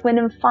 Earth, Wind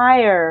and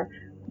Fire,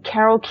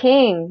 Carole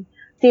King,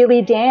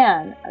 Steely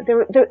Dan.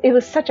 It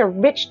was such a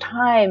rich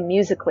time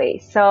musically.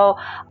 So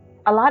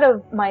a lot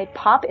of my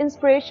pop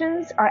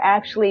inspirations are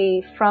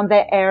actually from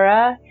that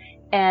era,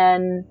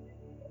 and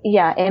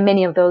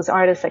many of those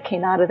artists that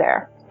came out of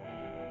there.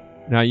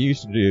 Now, you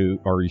used to do,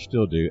 or you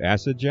still do,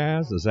 acid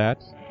jazz. Is that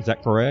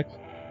correct?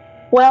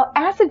 Well,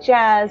 acid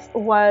jazz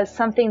was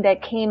something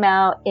that came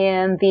out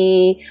in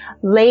the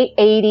late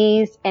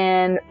 80s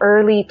and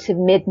early to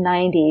mid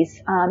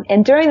 90s.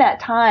 And during that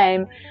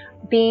time,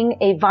 being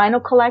a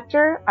vinyl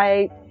collector,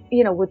 I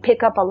would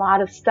pick up a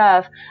lot of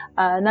stuff,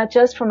 not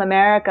just from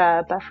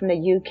America, but from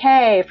the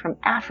UK, from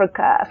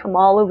Africa, from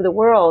all over the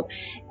world.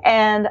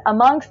 And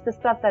amongst the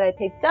stuff that I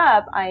picked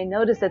up, I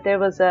noticed that there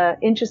was an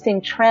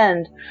interesting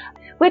trend,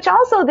 which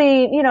also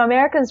the,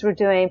 Americans were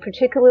doing,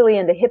 particularly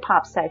in the hip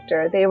hop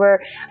sector. They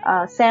were,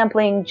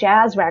 sampling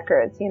jazz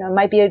records. It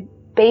might be a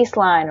bass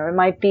line, or it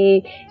might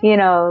be,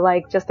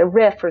 like just a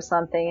riff or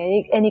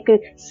something. And you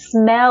could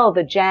smell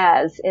the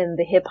jazz in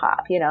the hip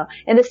hop,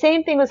 And the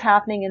same thing was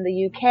happening in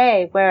the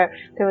UK, where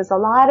there was a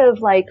lot of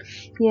like,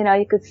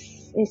 you could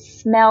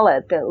smell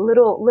it, the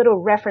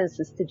little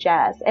references to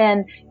jazz.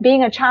 And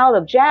being a child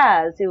of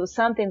jazz, it was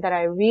something that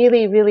I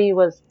really, really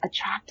was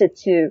attracted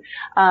to.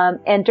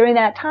 And during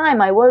that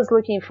time, I was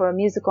looking for a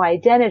musical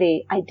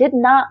identity. I did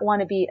not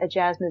want to be a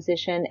jazz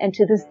musician. And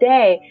to this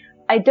day,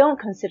 I don't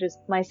consider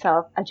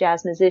myself a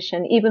jazz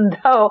musician, even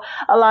though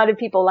a lot of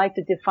people like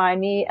to define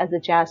me as a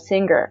jazz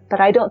singer,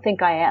 but I don't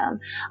think I am.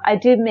 I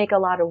did make a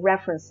lot of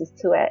references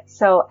to it.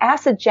 So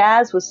acid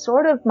jazz was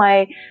sort of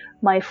my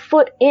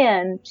foot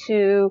in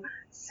to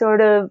sort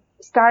of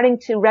starting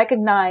to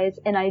recognize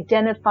and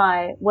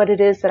identify what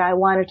it is that I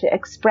wanted to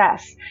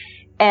express.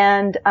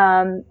 And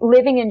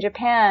living in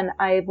Japan,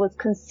 I was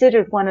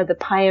considered one of the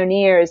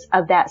pioneers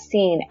of that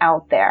scene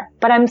out there.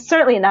 But I'm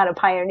certainly not a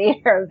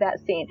pioneer of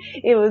that scene.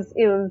 It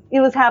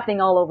was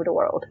happening all over the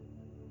world.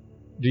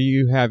 Do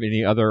you have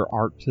any other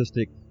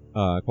artistic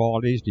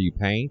qualities? Do you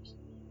paint?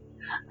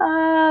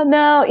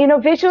 No.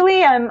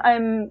 Visually,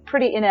 I'm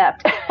pretty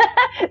inept.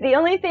 The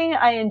only thing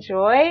I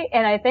enjoy,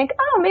 and I think,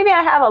 maybe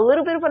I have a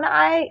little bit of an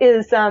eye,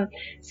 is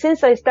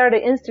since I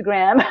started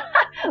Instagram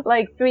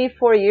like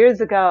 3-4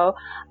 years ago,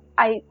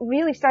 I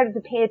really started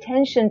to pay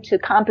attention to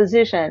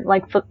composition,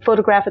 like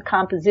photographic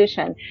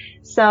composition.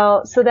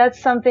 So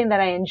that's something that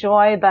I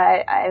enjoy,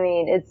 but I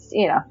mean, it's,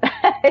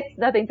 it's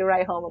nothing to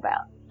write home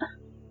about.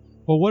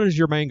 Well, what is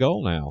your main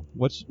goal now?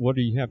 What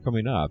do you have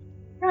coming up?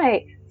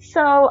 Right.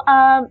 So,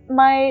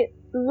 my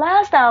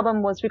last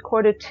album was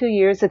recorded 2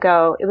 years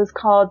ago. It was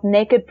called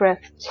Naked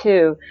Breath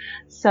 2.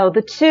 So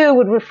the 2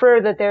 would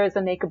refer that there is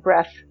a Naked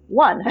Breath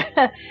 1.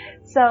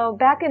 So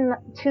back in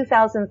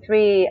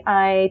 2003,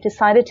 I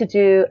decided to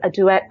do a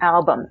duet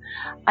album.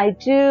 I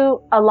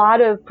do a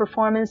lot of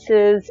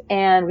performances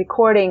and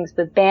recordings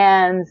with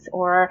bands,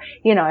 or,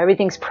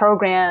 everything's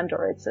programmed,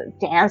 or it's a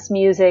dance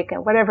music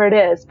and whatever it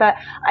is. But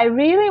I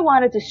really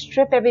wanted to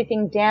strip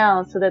everything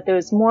down so that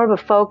there's more of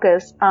a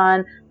focus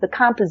on the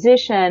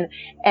composition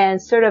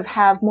and sort of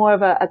have more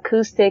of an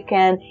acoustic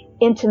and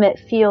intimate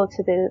feel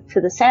to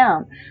the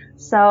sound.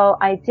 So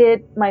I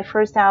did my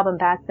first album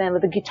back then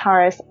with a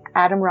guitarist,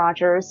 Adam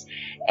Rogers,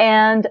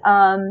 and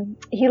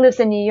he lives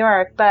in New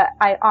York, but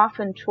I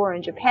often tour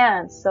in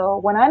Japan. So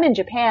when I'm in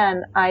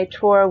Japan, I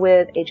tour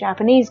with a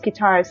Japanese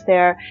guitarist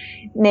there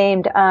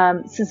named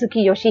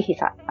Suzuki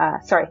Yoshihisa.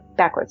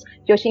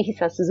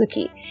 Yoshihisa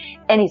Suzuki.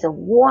 And he's a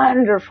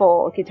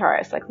wonderful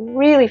guitarist, like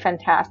really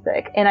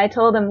fantastic. And I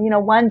told him,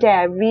 one day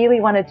I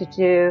really wanted to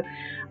do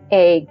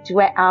a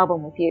duet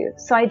album with you.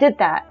 So I did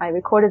that. I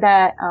recorded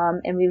that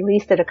and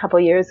released it a couple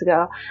years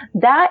ago.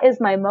 That is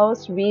my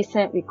most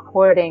recent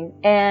recording,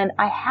 and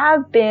I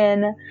have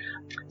been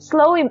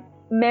slowly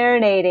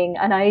marinating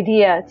an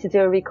idea to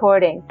do a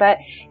recording. But,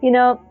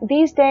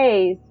 these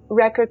days,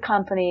 record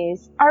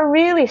companies are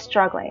really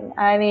struggling.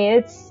 I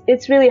mean,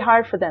 it's really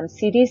hard for them.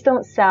 CDs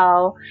don't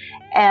sell,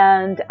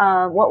 and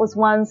what was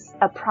once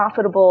a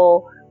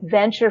profitable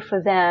venture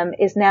for them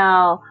is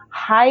now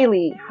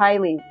highly,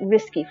 highly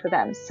risky for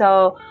them.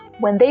 So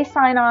when they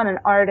sign on an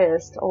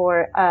artist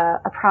or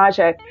a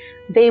project,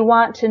 they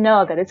want to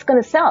know that it's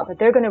going to sell, that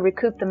they're going to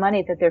recoup the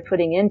money that they're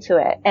putting into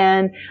it.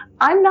 And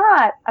I'm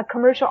not a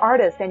commercial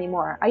artist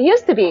anymore. I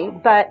used to be,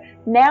 but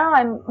now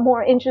I'm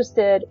more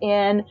interested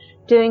in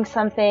doing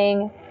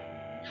something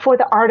for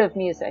the art of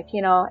music,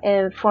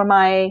 and for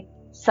my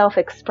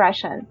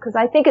self-expression, because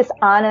I think it's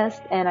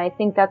honest, and I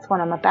think that's what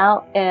I'm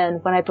about.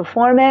 And when I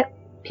perform it,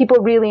 people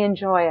really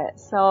enjoy it.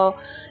 So,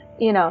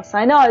 so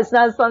I know it's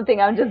not something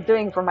I'm just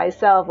doing for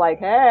myself, like,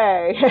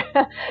 hey,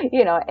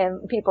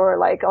 and people are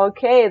like,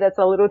 okay, that's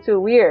a little too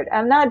weird.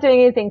 I'm not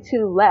doing anything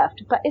too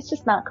left, but it's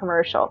just not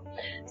commercial.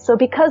 So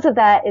because of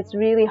that, it's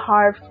really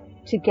hard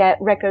to get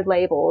record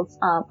labels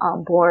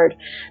on board.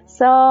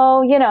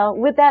 So,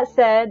 with that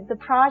said, the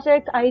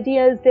project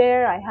idea is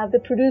there. I have the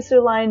producer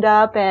lined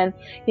up and,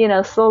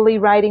 slowly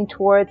writing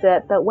towards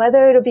it. But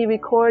whether it'll be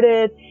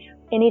recorded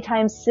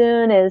anytime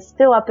soon is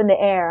still up in the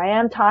air. I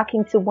am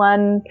talking to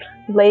one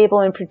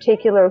label in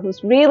particular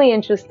who's really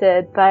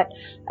interested, but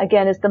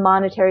again, it's the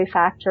monetary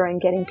factor and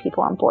getting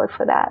people on board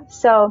for that.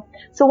 So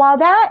while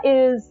that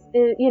is,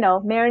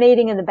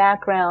 marinating in the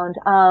background,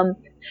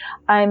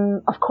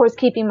 I'm of course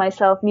keeping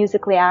myself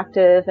musically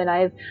active, and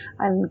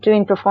I'm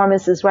doing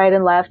performances right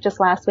and left. Just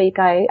last week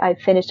I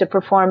finished a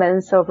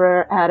performance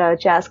over at a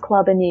jazz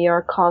club in New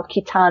York called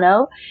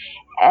Kitano.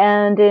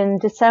 And in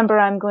December,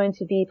 I'm going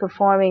to be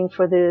performing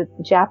for the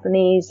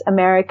Japanese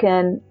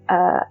American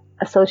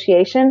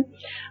Association,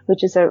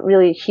 which is a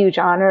really huge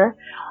honor.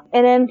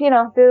 And then,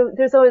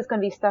 there's always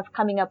going to be stuff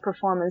coming up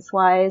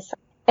performance-wise.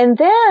 And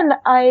then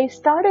I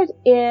started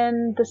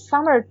in the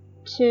summer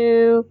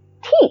to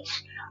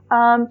teach.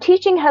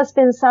 Teaching has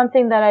been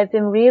something that I've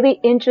been really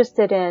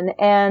interested in.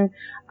 And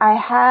I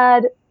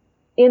had,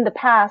 in the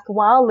past,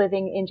 while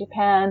living in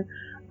Japan,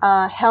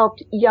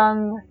 helped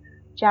young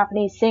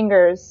Japanese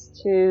singers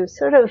to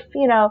sort of,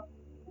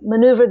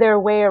 maneuver their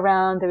way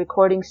around the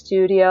recording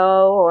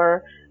studio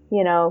or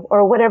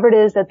whatever it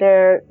is that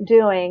they're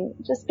doing,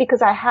 just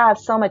because I have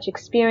so much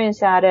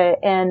experience at it,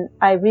 and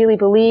I really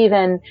believe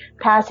in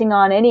passing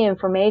on any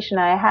information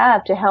I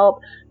have to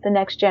help the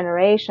next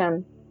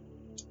generation.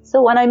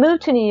 So when I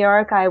moved to New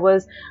York, I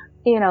was,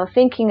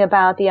 thinking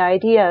about the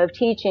idea of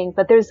teaching,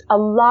 but there's a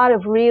lot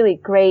of really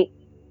great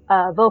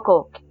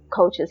vocal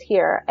coaches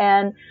here.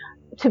 And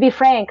to be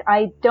frank,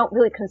 I don't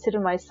really consider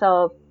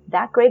myself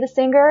that great a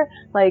singer.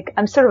 Like,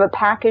 I'm sort of a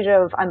package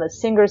of, I'm a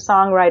singer,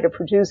 songwriter,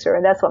 producer,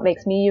 and that's what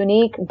makes me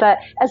unique. But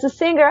as a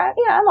singer,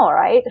 I'm all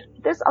right.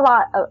 There's a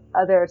lot of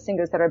other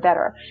singers that are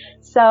better.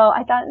 So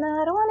I thought,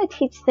 no, I don't want to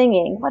teach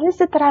singing. What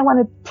is it that I want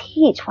to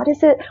teach? What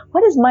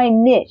is my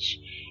niche?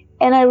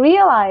 And I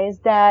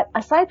realized that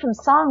aside from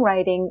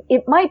songwriting,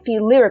 it might be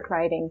lyric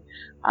writing.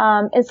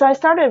 And so I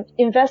started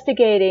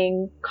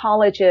investigating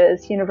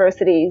colleges,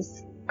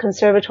 universities,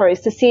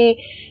 conservatories to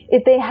see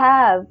if they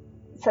have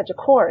such a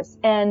course.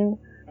 And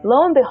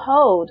lo and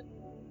behold,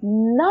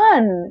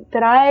 none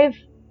that I've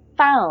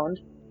found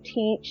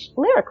teach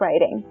lyric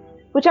writing,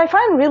 which I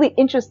find really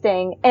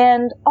interesting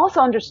and also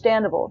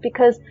understandable,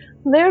 because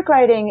lyric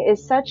writing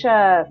is such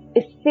a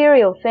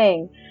ethereal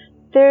thing.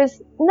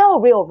 There's no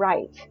real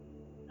right,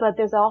 but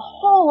there's a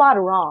whole lot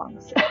of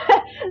wrongs.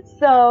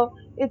 So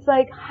it's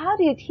like, how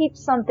do you teach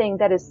something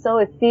that is so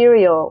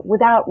ethereal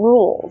without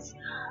rules?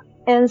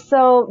 And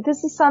so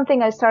this is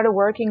something I started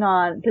working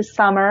on this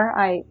summer.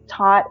 I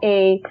taught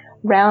a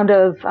round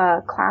of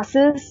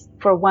classes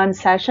for one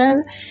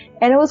session,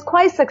 and it was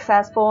quite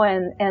successful,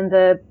 and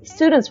the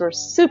students were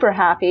super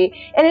happy,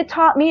 and it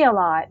taught me a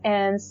lot.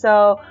 And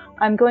so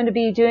I'm going to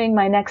be doing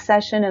my next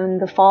session in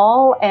the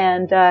fall,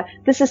 and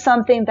this is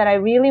something that I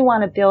really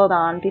want to build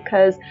on,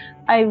 because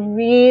I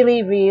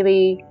really,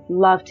 really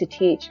love to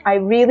teach. I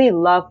really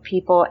love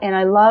people, and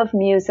I love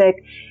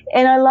music,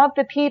 and I love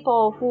the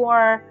people who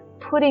are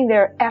putting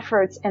their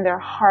efforts and their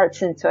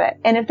hearts into it.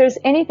 And if there's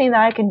anything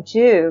that I can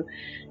do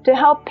to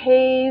help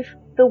pave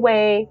the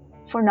way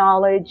for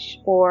knowledge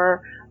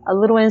or a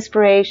little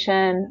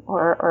inspiration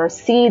or a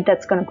seed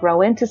that's going to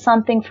grow into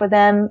something for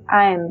them,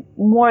 I'm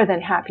more than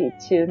happy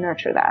to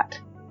nurture that.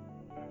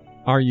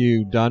 Are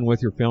you done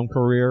with your film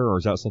career, or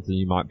is that something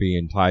you might be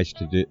enticed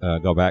to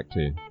go back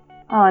to?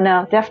 Oh,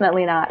 no,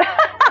 definitely not.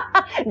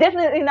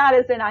 Definitely not,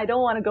 as in I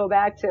don't want to go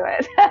back to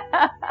it.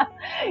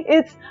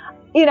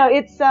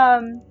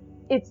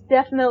 It's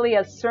definitely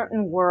a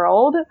certain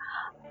world.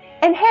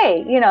 And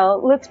hey,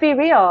 let's be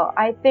real.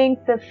 I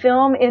think the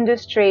film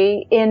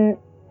industry in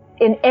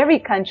every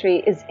country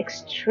is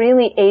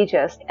extremely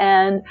ageist,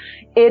 and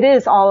it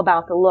is all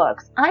about the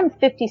looks. I'm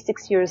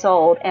 56 years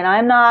old, and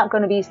I'm not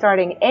going to be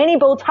starting any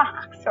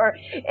Botox or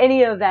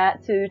any of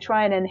that to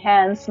try and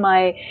enhance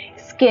my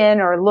skin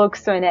or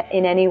looks in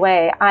any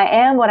way. I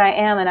am what I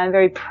am, and I'm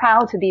very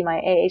proud to be my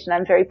age, and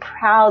I'm very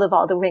proud of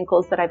all the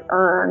wrinkles that I've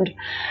earned,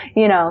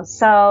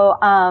 so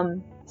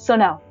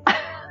no,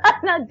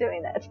 I'm not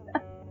doing it.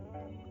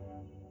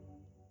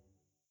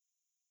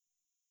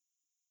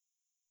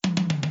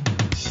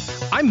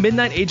 I'm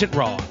Midnight Agent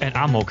Raw. And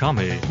I'm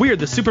Okami. We are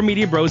the Super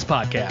Media Bros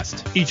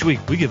podcast. Each week,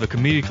 we give a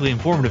comedically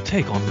informative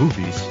take on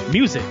movies,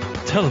 Music,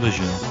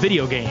 television,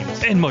 video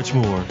games, and much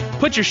more.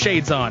 Put your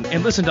shades on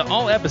and listen to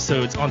all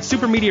episodes on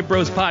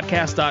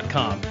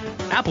supermediabrospodcast.com,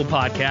 Apple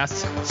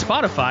Podcasts,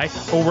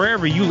 Spotify, or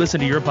wherever you listen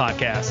to your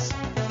podcasts.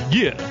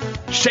 Yeah,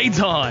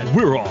 Shades on.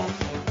 we're off.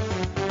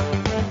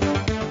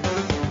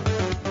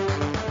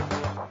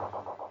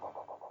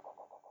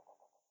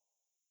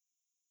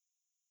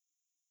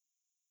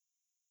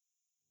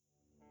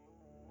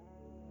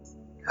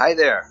 Hi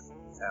there.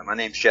 My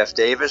name's Jeff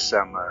Davis.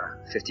 I'm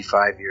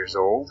 55 years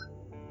old.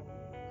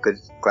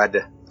 Glad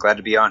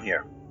to be on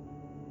here.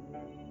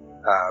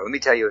 Let me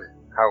tell you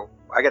how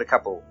I got a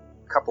couple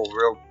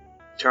real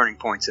turning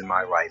points in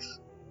my life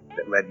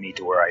that led me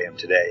to where I am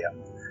today.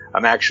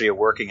 I'm actually a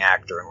working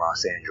actor in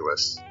Los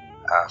Angeles,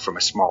 from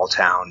a small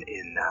town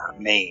in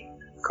Maine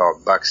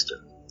called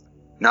Buxton.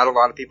 Not a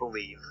lot of people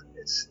leave.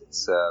 It's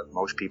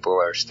most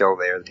people are still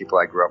there. The people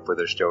I grew up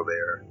with are still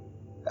there.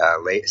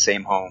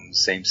 Same homes,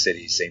 same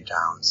cities, same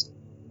towns.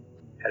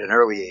 At an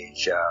early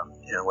age,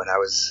 when I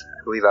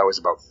believe I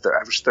was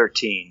I was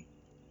 13.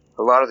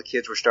 A lot of the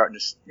kids were starting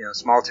to,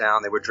 small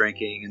town, they were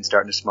drinking and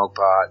starting to smoke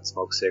pot and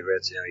smoke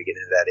cigarettes. You get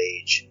into that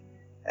age.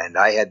 And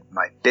I had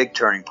my big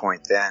turning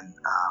point then.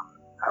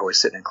 I was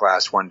sitting in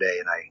class one day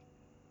and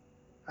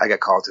I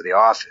got called to the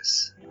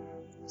office.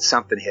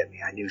 something hit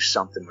me. I knew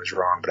something was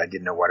wrong, but I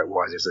didn't know what it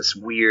was. There's this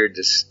weird,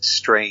 this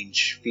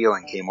strange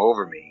feeling came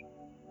over me.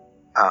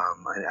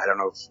 I don't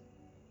know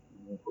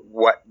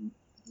what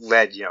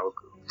led,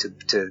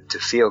 to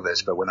feel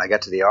this, but when I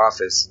got to the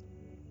office,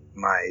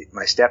 my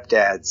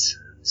stepdad's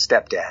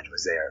stepdad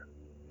was there.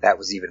 That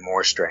was even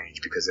more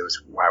strange because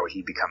why would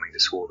he be coming to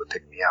school to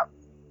pick me up?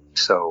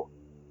 So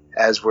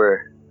as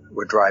we're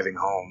driving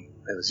home,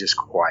 it was just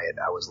quiet.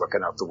 I was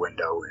looking out the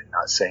window and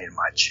not saying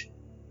much.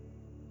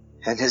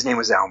 And his name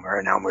was Elmer,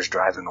 and Elmer's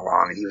driving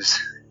along, and he was,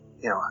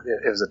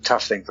 it was a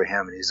tough thing for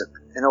him, and he's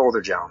an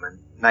older gentleman,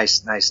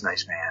 nice man.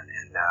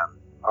 And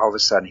all of a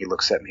sudden he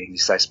looks at me and he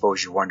says, "I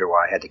suppose you wonder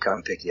why I had to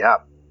come pick you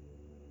up."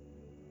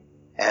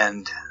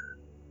 And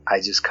I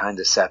just kind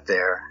of sat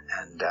there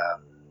and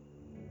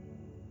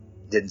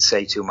didn't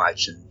say too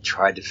much and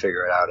tried to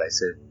figure it out. I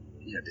said,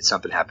 "Did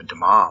something happen to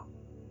Mom?"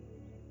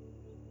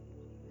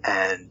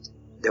 And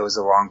there was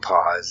a long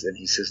pause, and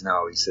he says,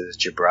 "No." He says,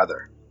 "It's your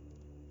brother."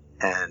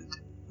 And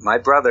my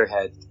brother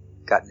had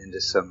gotten into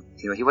some,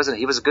 he was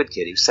a good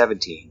kid. He was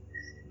 17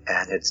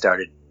 and had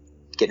started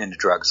getting into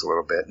drugs a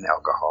little bit and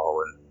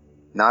alcohol, and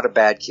not a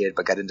bad kid,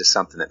 but got into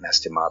something that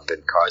messed him up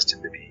and caused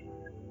him to be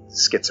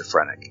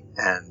schizophrenic.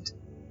 And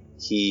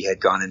he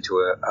had gone into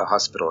a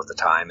hospital at the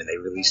time, and they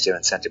released him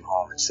and sent him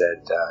home and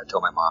said,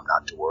 told my mom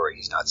not to worry,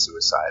 he's not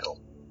suicidal.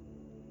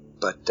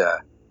 But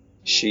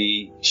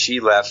she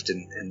left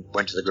and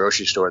went to the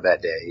grocery store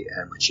that day,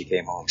 and when she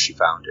came home, she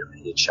found him, and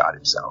he had shot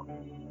himself.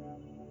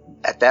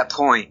 At that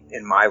point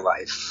in my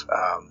life,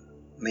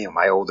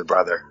 my older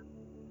brother,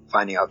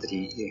 finding out that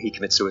he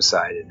committed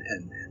suicide,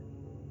 and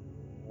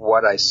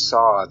what I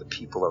saw the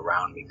people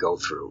around me go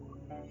through,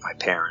 my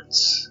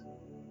parents,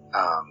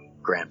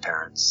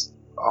 grandparents,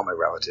 all my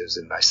relatives,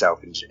 and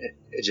myself, and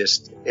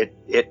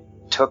it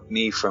took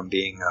me from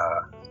being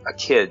a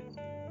kid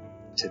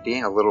to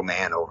being a little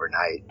man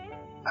overnight.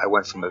 I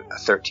went from a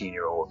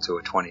 13-year-old to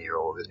a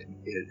 20-year-old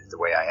in the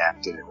way I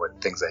acted and what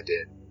things I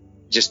did.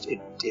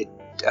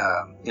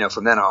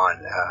 From then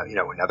on,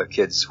 when other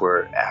kids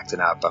were acting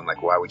up, I'm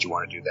like, why would you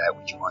want to do that?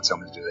 Would you want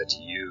someone to do that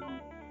to you?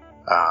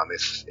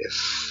 If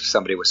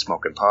somebody was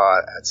smoking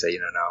pot, I'd say,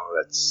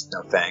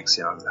 no thanks.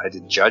 I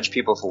didn't judge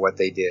people for what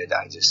they did.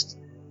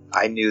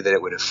 I knew that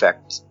it would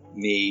affect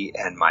me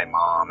and my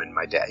mom and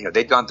my dad.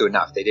 They'd gone through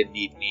enough. They didn't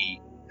need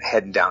me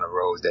heading down a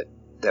road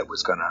that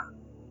was going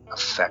to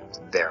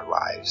affect their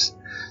lives.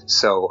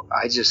 So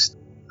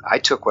I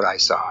took what I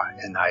saw,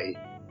 and I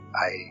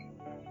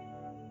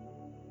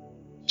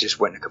just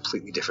went in a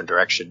completely different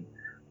direction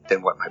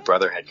than what my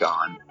brother had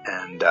gone.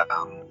 And,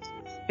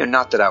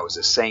 not that I was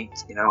a saint,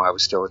 I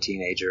was still a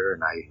teenager,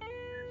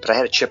 but I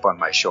had a chip on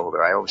my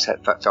shoulder. I always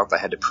felt I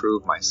had to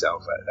prove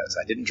myself.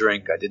 I didn't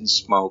drink, I didn't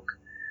smoke,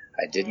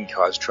 I didn't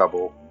cause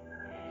trouble,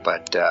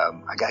 but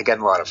I got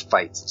in a lot of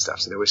fights and stuff.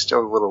 So there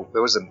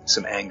was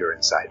some anger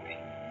inside me.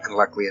 And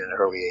luckily at an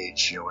early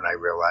age, when I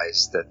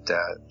realized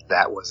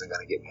that wasn't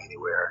going to get me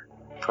anywhere,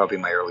 probably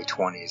in my early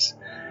 20s,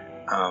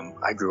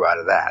 I grew out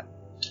of that.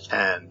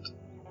 And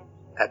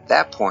at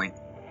that point,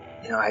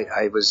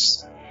 I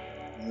was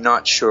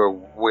not sure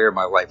where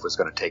my life was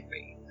going to take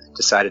me.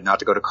 Decided not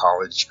to go to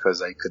college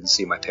because I couldn't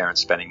see my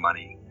parents spending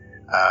money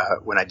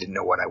when I didn't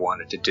know what I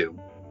wanted to do.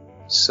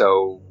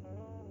 So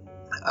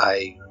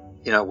I,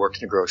 worked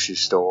in a grocery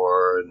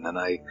store, and then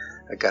I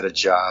got a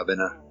job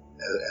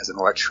as an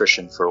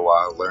electrician for a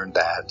while, learned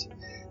that.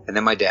 And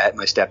then my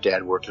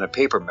stepdad worked in a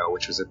paper mill,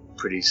 which was a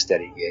pretty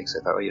steady gig. So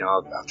I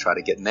thought, I'll try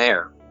to get in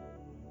there.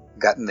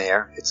 Got in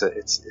there. It's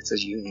a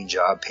union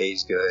job,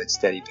 pays good,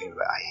 steady pay,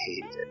 but I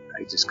hated it.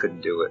 I just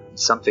couldn't do it.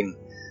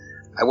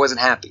 I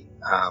wasn't happy.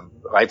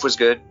 Life was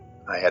good.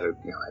 I had a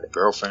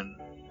girlfriend,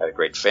 had a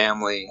great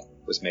family,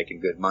 was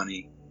making good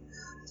money.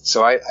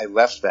 So I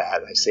left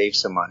that. I saved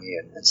some money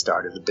and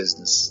started a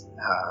business,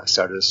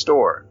 started a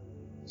store.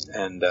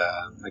 And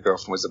my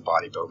girlfriend was a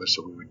bodybuilder,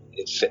 so we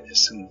did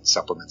fitness and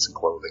supplements and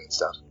clothing and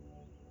stuff.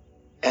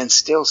 And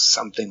still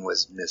something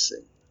was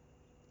missing.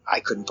 I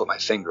couldn't put my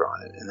finger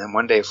on it. And then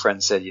one day a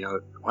friend said,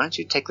 why don't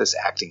you take this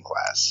acting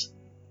class?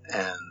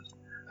 And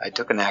I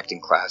took an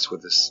acting class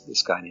with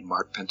this guy named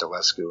Mark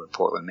Pentalescu in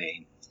Portland,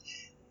 Maine.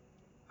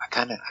 I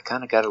kind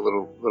of got a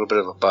little bit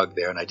of a bug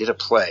there, and I did a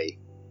play.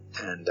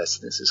 And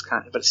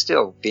but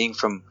still, being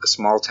from a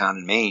small town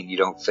in Maine, you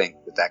don't think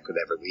that could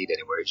ever lead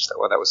anywhere. You just thought,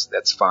 well,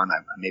 that's fun.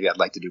 Maybe I'd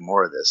like to do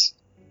more of this.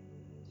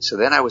 So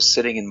then I was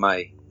sitting in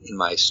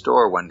my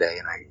store one day,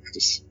 and I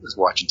just was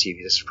watching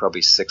TV. This was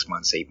probably 6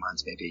 months, 8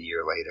 months, maybe a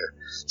year later.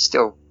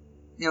 Still,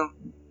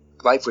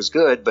 life was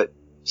good, but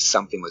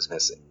something was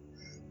missing.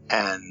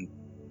 And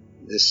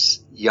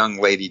this young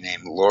lady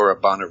named Laura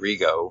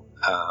Bonarigo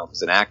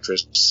was an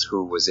actress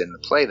who was in the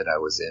play that I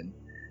was in.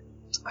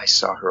 I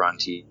saw her on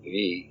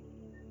TV,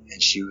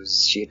 and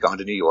she had gone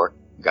to New York,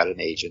 got an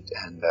agent,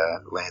 and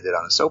landed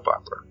on a soap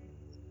opera.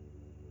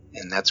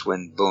 And that's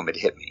when, boom, it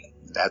hit me.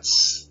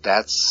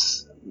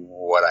 That's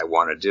what I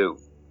want to do.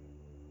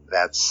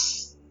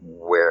 That's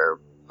where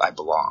I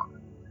belong.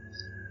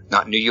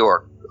 Not New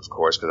York, of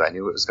course, because I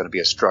knew it was going to be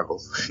a struggle.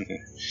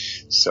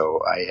 So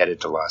I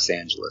headed to Los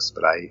Angeles.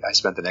 But I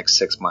spent the next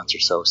 6 months or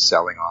so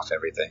selling off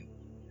everything,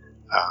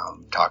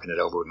 talking it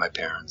over with my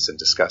parents and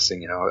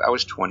discussing. I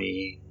was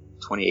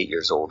 28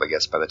 years old, I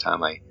guess, by the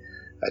time I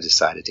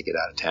decided to get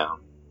out of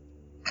town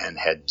and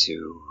head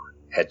to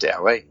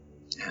LA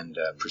and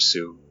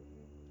pursue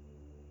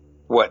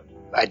what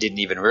I didn't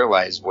even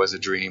realize was a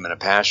dream and a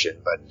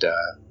passion, but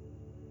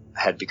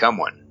had become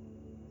one.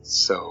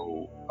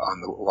 So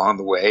along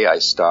the way, I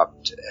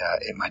stopped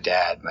at my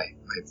dad, my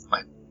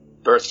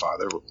birth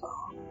father,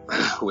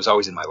 who was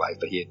always in my life,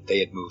 but they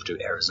had moved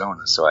to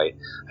Arizona. So I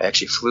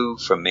actually flew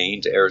from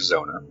Maine to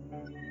Arizona,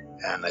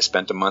 and I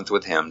spent a month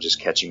with him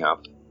just catching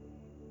up.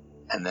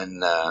 And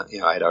then,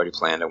 I had already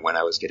planned on when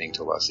I was getting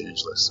to Los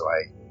Angeles. So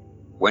I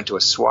went to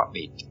a swap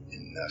meet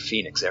in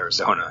Phoenix,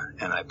 Arizona,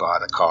 and I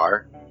bought a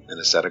car and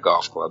a set of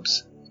golf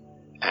clubs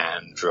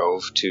and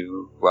drove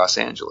to Los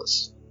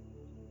Angeles.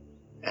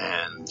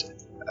 And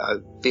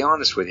be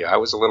honest with you, I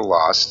was a little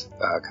lost.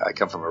 I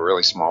come from a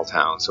really small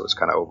town, so it was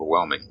kind of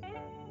overwhelming.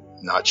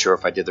 Not sure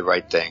if I did the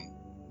right thing,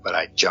 but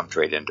I jumped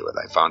right into it.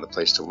 I found a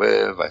place to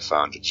live. I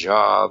found a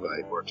job.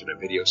 I worked in a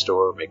video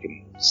store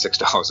making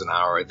 $6 an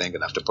hour, I think,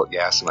 enough to put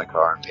gas in my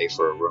car and pay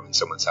for a room in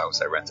someone's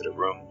house. I rented a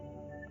room.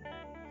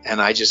 And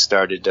I just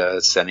started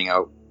sending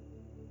out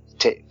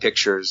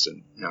pictures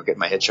and, getting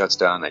my headshots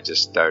done. I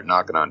just started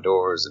knocking on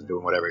doors and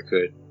doing whatever I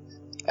could,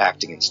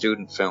 acting in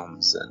student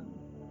films and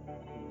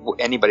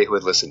anybody who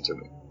would listen to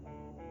me.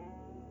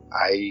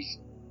 I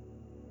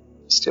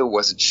still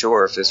wasn't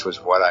sure if this was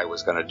what I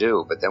was going to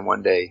do, but then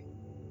one day,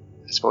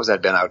 I suppose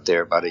I'd been out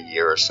there about a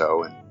year or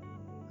so, and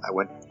I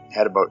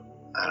had about,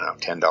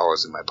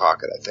 $10 in my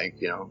pocket, I think.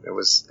 It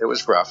was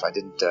rough. I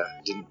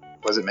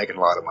wasn't making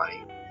a lot of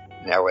money.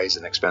 And LA's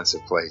an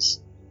expensive place.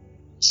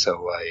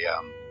 So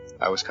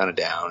I was kind of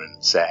down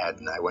and sad,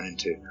 and I went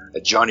into a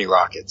Johnny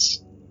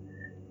Rockets,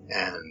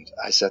 and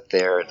I sat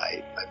there and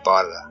I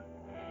bought a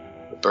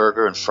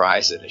burger and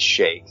fries and a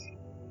shake,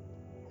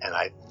 and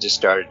I just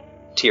started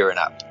tearing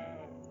up.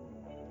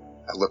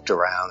 I looked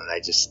around, and I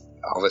just,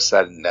 all of a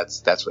sudden,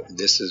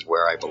 this is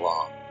where I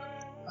belong.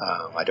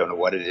 I don't know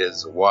what it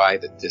is, why,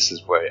 but this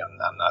is where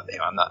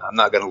I'm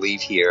not going to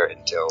leave here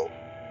until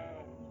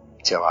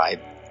I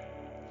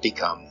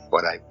become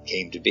what I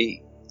came to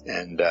be.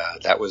 And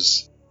that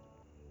was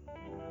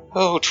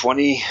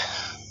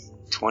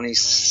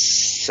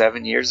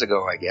 27 years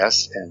ago, I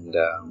guess. And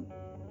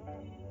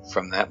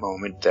from that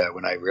moment,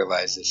 when I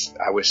realized this,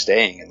 I was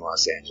staying in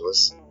Los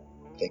Angeles.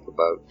 I think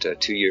about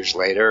 2 years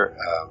later,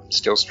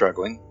 still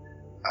struggling,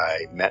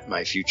 I met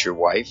my future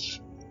wife,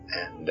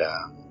 and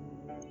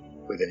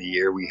within a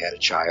year we had a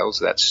child,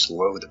 so that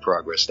slowed the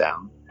progress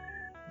down.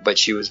 But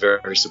she was very,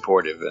 very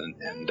supportive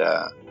and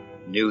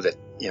knew that,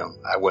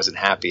 I wasn't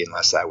happy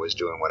unless I was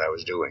doing what I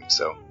was doing.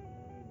 So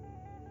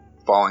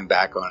falling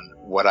back on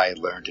what I had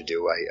learned to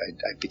do,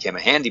 I became a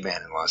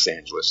handyman in Los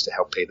Angeles to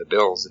help pay the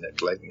bills, and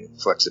it led me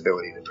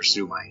flexibility to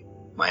pursue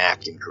my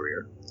acting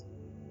career.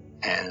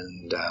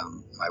 And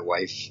my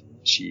wife,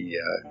 she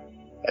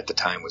at the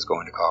time was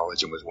going to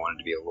college and was wanting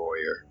to be a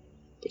lawyer,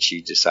 but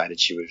she decided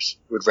she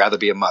would rather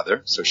be a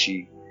mother, so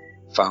she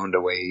found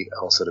a way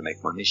also to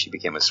make money. She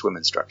became a swim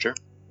instructor,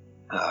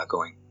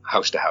 going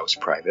house to house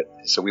private.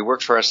 So we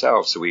worked for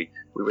ourselves, so we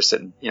were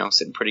sitting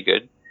pretty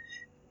good.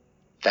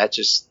 That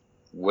just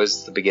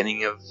was the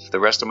beginning of the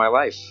rest of my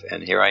life,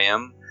 and here I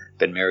am,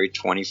 been married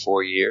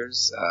 24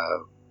 years,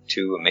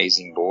 2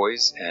 amazing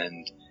boys,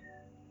 and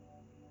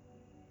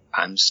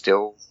I'm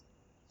still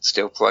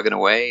plugging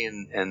away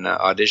and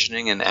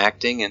auditioning and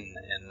acting and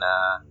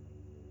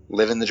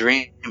living the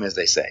dream, as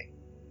they say.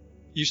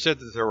 You said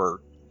that there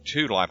were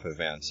 2 life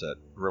events that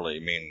really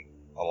mean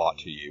a lot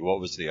to you. What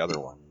was the other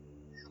one?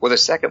 Well, the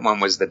second one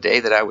was the day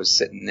that I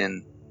was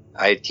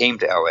I came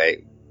to LA,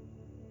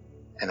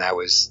 and I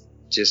was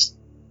just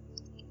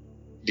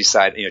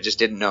just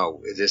didn't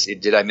know,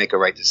 did I make a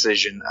right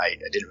decision? I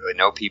didn't really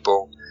know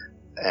people,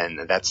 and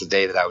that's the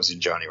day that I was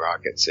in Johnny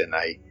Rockets, and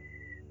I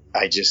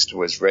just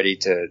was ready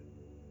to,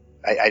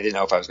 I didn't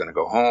know if I was going to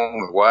go home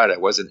or what. I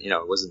wasn't,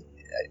 it wasn't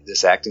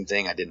this acting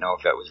thing. I didn't know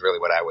if that was really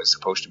what I was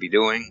supposed to be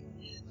doing,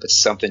 but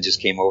something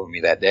just came over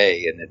me that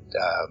day, and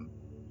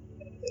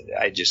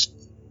I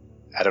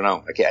don't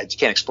know. I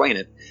can't explain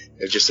it.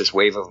 It was just this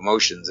wave of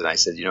emotions, and I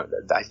said,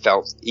 I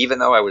felt, even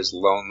though I was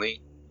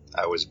lonely,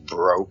 I was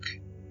broke,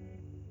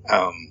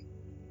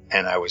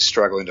 and I was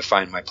struggling to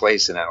find my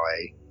place in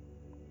LA,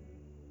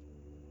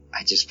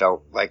 I just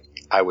felt like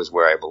I was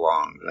where I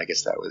belonged. And I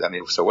guess that was,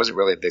 so it wasn't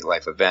really a big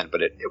life event,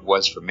 but it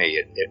was for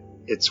me.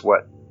 It's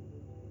what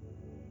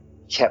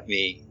kept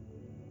me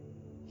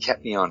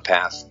on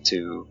path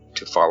to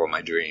follow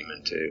my dream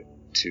and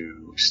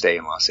to stay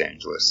in Los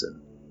Angeles.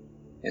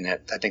 And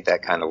I think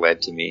that kind of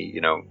led to me,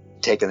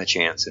 taking the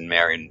chance and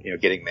marrying,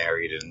 getting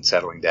married and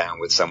settling down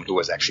with someone who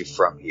was actually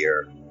from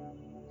here.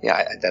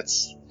 Yeah,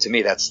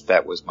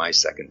 that was my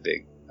second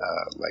big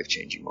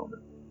life-changing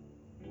moment.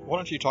 Why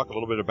don't you talk a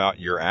little bit about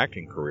your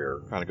acting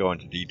career? Kind of go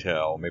into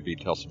detail, maybe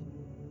tell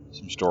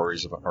some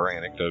stories or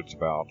anecdotes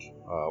about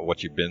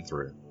what you've been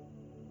through.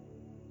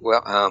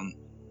 Well,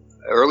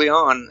 early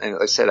on,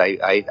 like I said,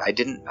 I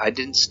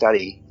didn't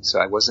study, so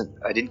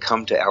I didn't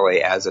come to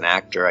LA as an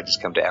actor. I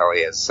just come to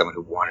LA as someone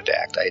who wanted to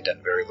act. I had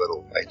done very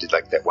little. I did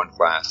like that one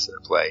class at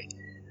a play.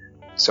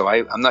 So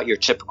I'm not your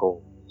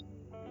typical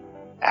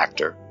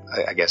actor,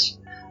 I guess.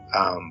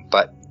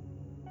 But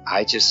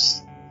I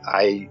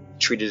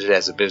treated it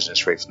as a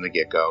business right from the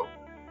get-go.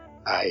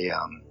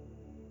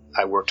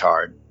 I worked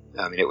hard.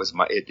 I mean,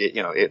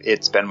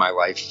 it's been my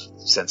life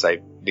since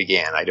I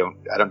began. I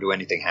don't do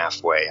anything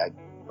halfway.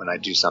 When I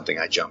do something,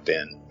 I jump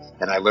in,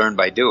 and I learn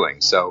by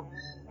doing. So,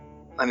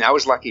 I mean, I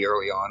was lucky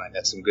early on. I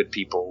met some good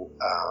people.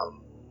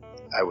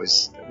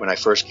 When I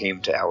first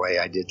came to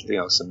LA, I did,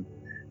 some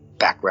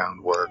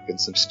background work and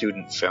some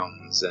student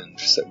films, and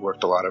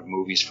worked a lot of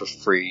movies for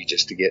free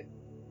just to get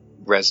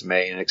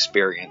resume and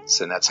experience.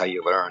 And that's how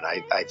you learn,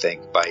 I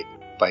think,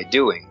 by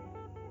doing.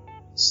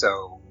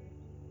 So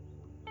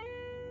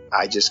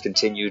I just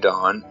continued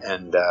on,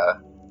 and I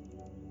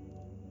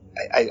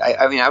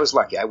mean, I was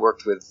lucky. I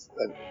worked with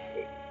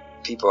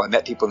people. I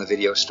met people in the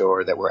video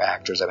store that were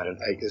actors. I met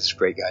this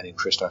great guy named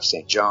Christophe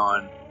St.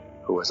 John,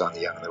 who was on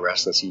The Young and the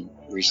Restless. He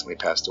recently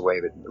passed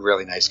away, but a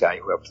really nice guy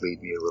who helped lead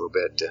me a little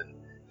bit, and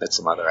met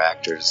some other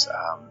actors.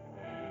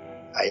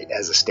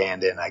 As a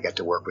stand-in, I got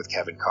to work with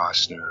Kevin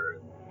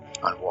Costner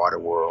on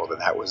Waterworld,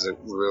 and that was a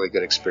really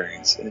good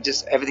experience. And it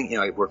just everything,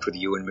 I worked with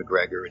Ewan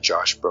McGregor and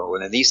Josh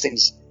Brolin, and these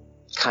things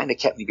kind of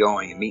kept me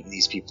going, and meeting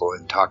these people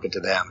and talking to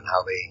them and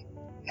how they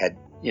had,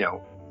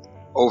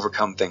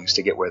 overcome things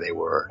to get where they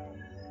were.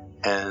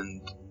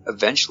 And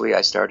eventually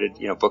I started,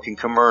 booking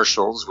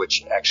commercials,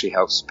 which actually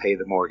helps pay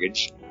the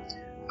mortgage.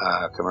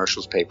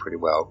 Commercials pay pretty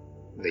well.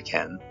 They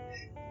can.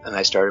 And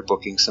I started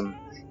booking some,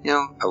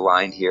 a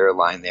line here, a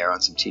line there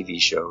on some TV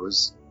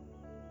shows.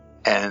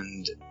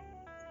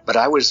 But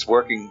I was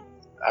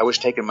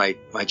taking my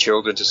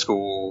children to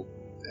school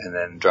and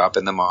then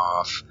dropping them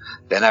off.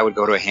 Then I would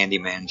go to a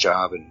handyman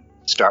job and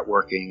start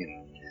working,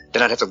 and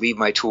then I'd have to leave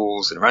my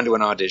tools and run to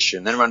an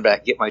audition, then run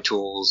back, get my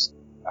tools.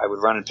 I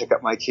would run and pick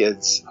up my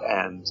kids,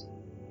 and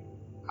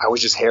I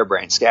was just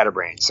harebrained,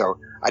 scatterbrained. So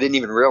I didn't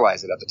even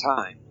realize it at the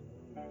time.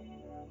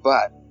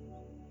 But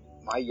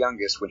my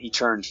youngest, when he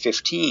turned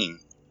 15,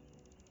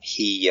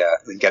 he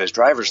got his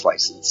driver's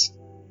license.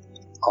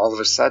 All of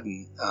a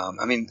sudden,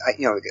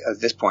 at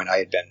this point I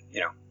had been,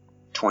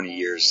 20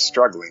 years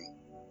struggling,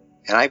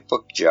 and I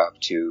booked job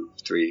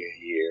 2-3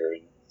 a year,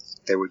 and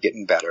they were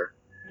getting better.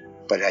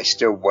 But I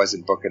still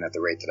wasn't booking at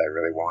the rate that I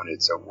really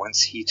wanted. So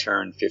once he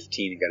turned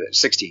 16 and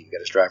got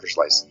his driver's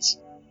license,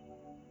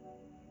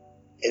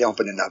 it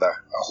opened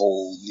a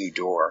whole new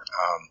door.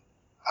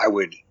 I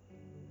would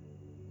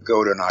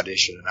go to an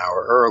audition an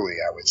hour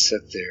early. I would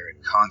sit there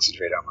and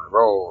concentrate on my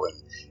role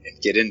and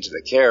get into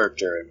the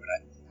character. And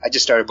I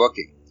just started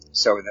booking.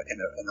 So in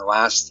the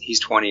last, he's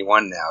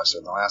 21 now. So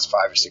in the last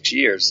 5 or 6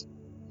 years,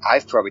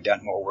 I've probably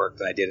done more work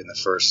than I did in the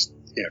first,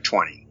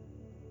 20.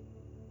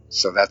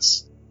 So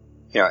that's,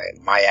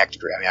 my acting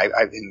career.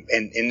 I mean,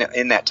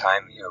 in that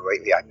time,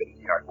 lately I've been,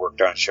 I've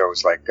worked on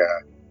shows like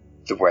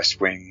The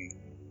West Wing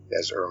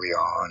as early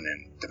on,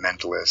 and The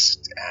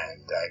Mentalist,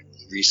 and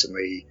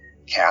recently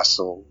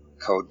Castle,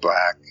 Code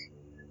Black.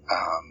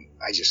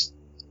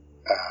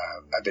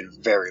 I've been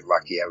very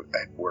lucky.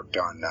 I've worked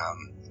on,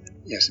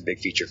 some big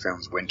feature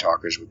films, Wind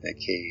Talkers with Nick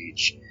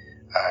Cage.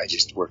 I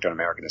just worked on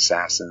American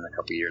Assassin a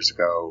couple years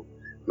ago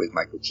with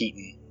Michael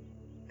Keaton,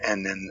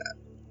 and then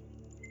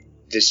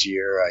this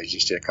year I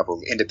just did a couple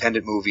of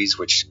independent movies,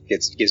 which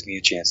gives me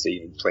a chance to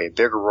even play a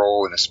bigger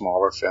role in a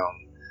smaller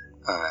film.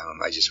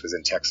 I just was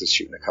in Texas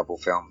shooting a couple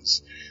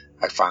films.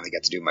 I finally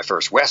got to do my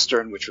first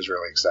Western, which was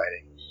really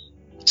exciting.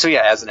 So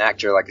yeah, as an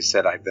actor, like I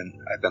said, I've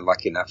been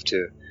lucky enough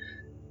to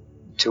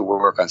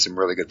work on some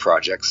really good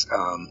projects.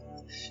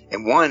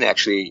 And one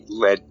actually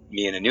led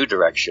me in a new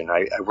direction.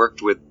 I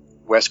worked with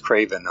Wes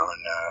Craven on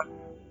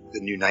The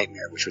New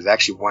Nightmare, which was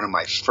actually one of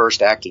my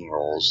first acting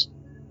roles.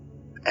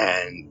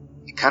 And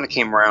it kind of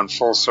came around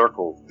full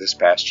circle this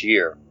past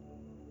year.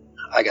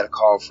 I got a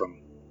call from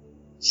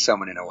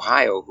someone in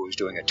Ohio who was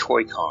doing a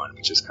Toy Con,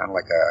 which is kind of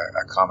like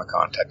a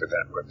Comic-Con type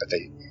event, but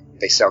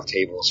they sell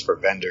tables for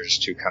vendors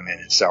to come in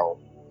and sell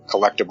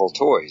collectible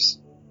toys.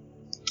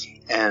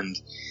 And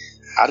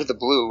out of the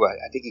blue,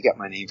 I think he got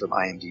my name from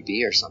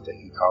IMDb or something.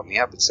 He called me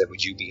up and said,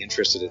 would you be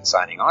interested in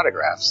signing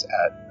autographs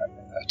at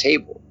a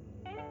table?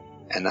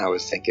 And I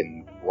was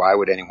thinking, why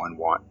would anyone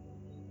want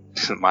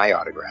my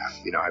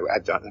autograph?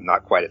 I'm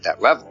not quite at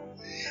that level.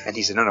 And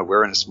he said, no,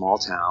 we're in a small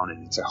town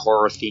and it's a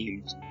horror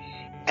themed,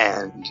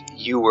 and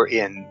you were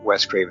in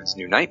Wes Craven's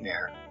New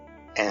Nightmare,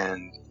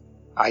 and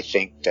I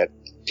think that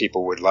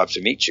people would love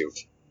to meet you.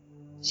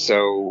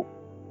 So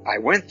I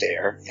went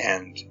there,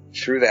 and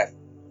through that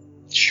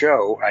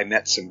show I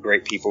met some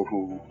great people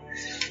who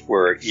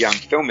were young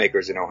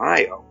filmmakers in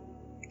Ohio,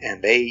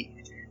 and they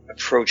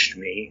approached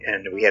me,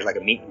 and we had like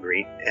a meet and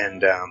greet,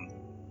 and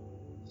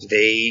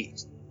they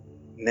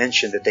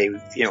mentioned that they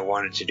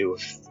wanted to do a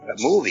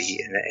movie,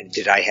 and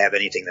did I have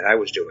anything that I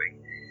was doing.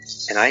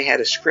 And I had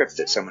a script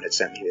that someone had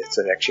sent me that's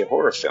actually a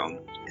horror film,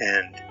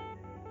 and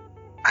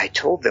I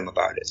told them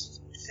about it.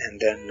 And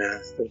then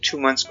 2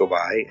 months go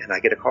by, and I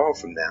get a call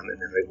from them, and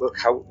they're like, "Look,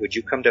 how would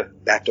you come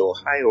back to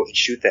Ohio and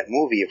shoot that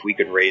movie if we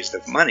could raise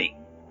the money?"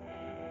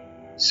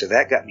 So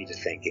that got me to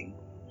thinking,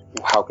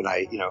 how can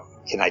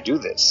I do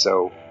this?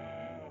 So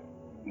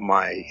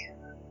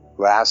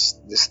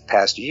this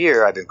past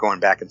year, I've been going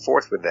back and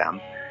forth with them,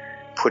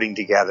 putting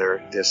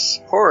together this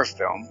horror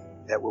film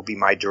that will be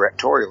my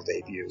directorial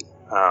debut.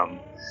 I'm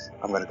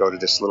going to go to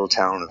this little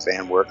town of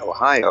Van Wert,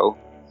 Ohio,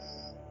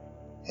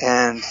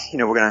 and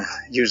we're going to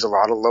use a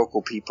lot of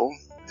local people.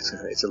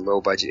 It's a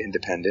low-budget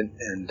independent,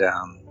 and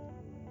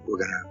we're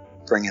going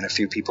to bring in a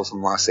few people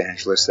from Los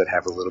Angeles that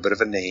have a little bit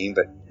of a name,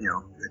 but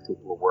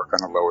will work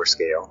on a lower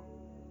scale.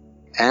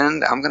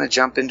 And I'm going to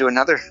jump into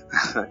another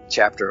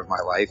chapter of my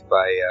life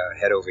by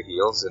head over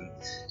heels and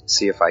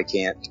see if I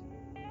can't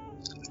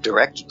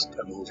direct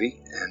a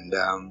movie and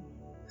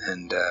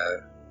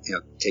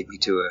take me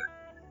to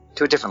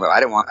a different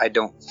level. I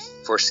don't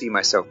foresee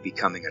myself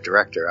becoming a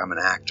director. I'm an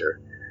actor.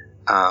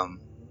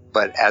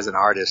 But as an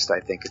artist, I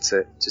think it's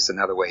just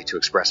another way to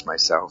express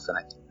myself, and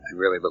I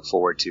really look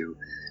forward to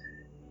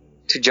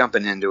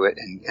jumping into it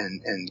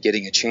and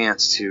getting a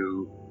chance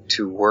to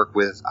work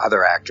with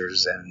other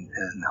actors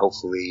and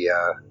hopefully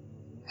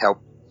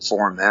help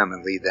form them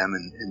and lead them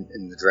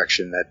in the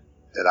direction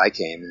that I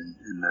came,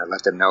 and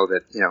let them know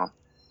that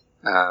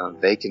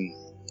they can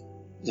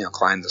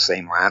climb the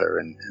same ladder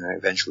and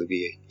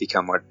eventually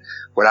become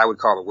what I would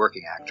call a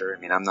working actor. I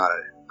mean, I'm not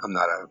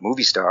a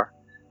movie star,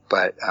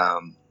 but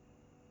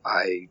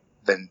I've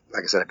been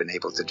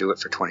able to do it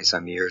for 20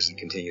 some years and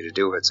continue to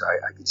do it. So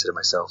I consider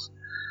myself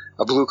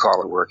a blue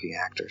collar working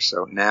actor.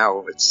 So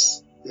now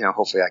it's,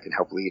 hopefully I can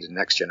help lead the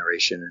next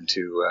generation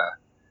into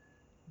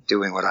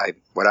doing what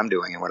I'm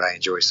doing and what I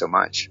enjoy so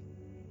much.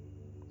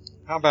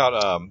 How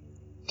about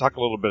talk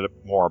a little bit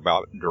more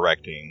about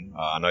directing?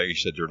 I know you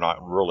said you're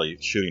not really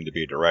shooting to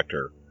be a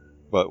director,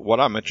 but what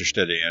I'm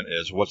interested in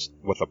is what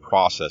the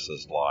process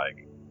is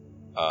like.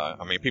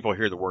 I mean, people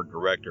hear the word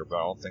director, but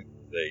I don't think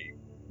they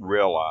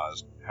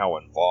realize how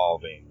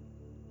involving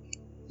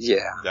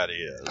that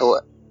is. Oh,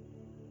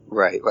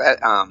 right.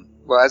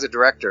 Well, as a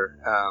director,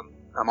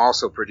 I'm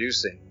also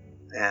producing,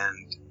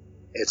 and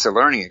it's a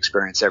learning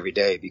experience every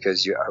day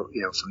because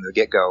from the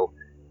get-go,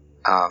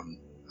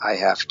 I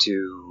have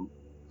to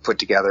put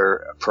together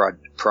a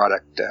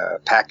product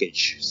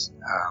package.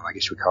 I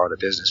guess we call it a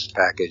business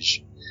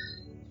package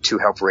to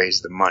help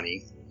raise the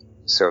money,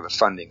 so the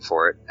funding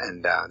for it,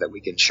 and that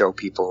we can show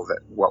people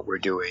that what we're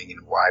doing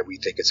and why we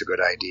think it's a good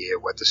idea,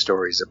 what the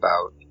story's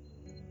about.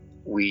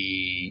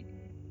 We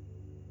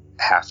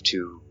have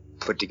to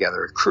put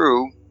together a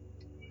crew.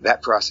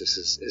 That process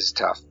is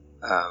tough,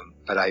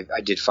 but I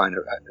did find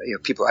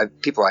people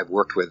I've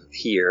worked with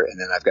here, and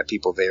then I've got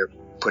people there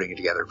putting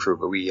together a crew.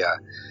 But we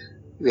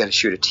had to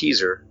shoot a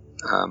teaser,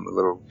 a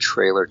little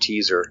trailer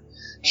teaser,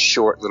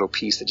 short little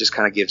piece that just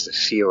kind of gives the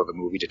feel of the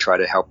movie to try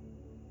to help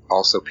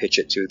also pitch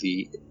it to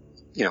the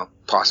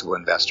possible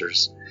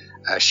investors,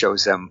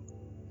 shows them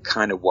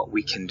kind of what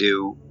we can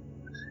do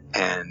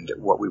and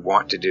what we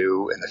want to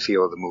do and the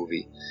feel of the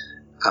movie.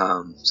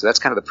 So that's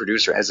kind of the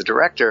producer. As a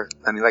director,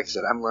 I mean, like I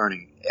said, I'm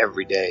learning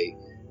every day,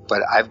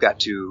 but I've got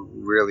to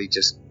really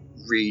just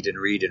read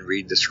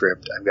the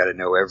script. I've got to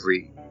know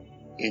every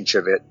inch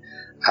of it.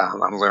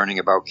 I'm learning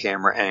about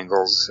camera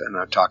angles, and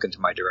I'm talking to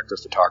my director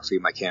of photography,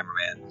 my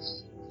cameraman.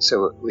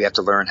 So we have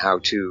to learn how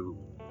to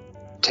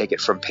take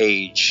it from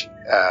page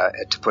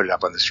to put it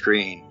up on the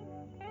screen.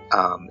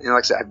 Like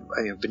I said,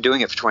 I've been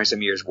doing it for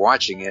 20-some years,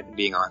 watching it and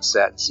being on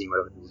set and seeing what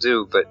other people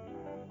do, but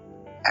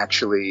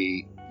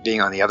actually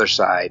being on the other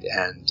side,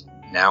 and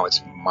now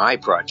it's my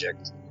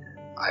project,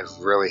 I've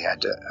really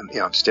had to,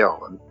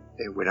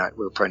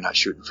 we're probably not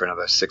shooting for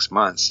another 6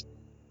 months,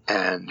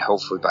 and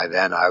hopefully by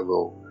then I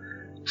will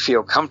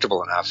feel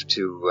comfortable enough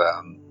to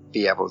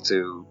be able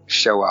to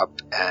show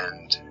up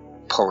and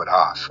pull it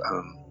off.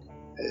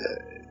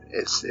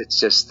 It's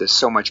just, there's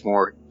so much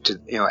more to,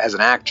 as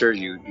an actor,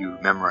 you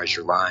memorize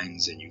your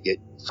lines and you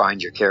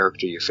find your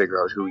character, you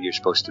figure out who you're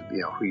supposed to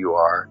be, who you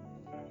are,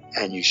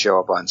 and you show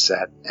up on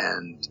set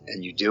and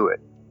you do it.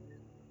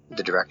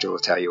 The director will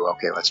tell you,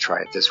 okay, let's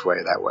try it this way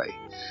or that way.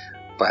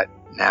 But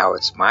now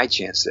it's my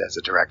chance as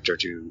a director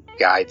to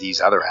guide these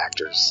other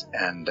actors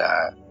and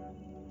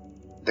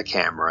the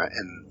camera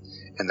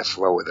and the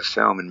flow of the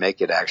film, and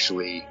make it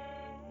actually,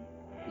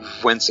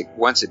 once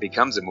it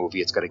becomes a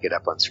movie, it's got to get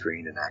up on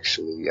screen and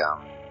actually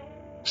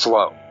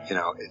flow.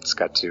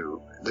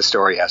 The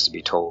story has to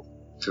be told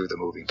through the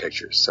moving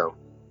pictures. So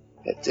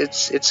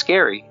it's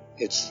scary.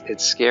 It's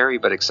scary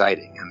but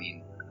exciting. I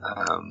mean,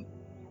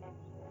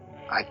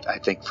 I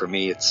think for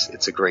me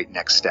it's a great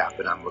next step,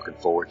 and I'm looking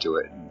forward to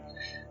it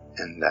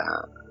and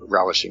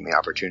relishing the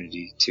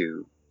opportunity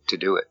to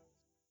do it.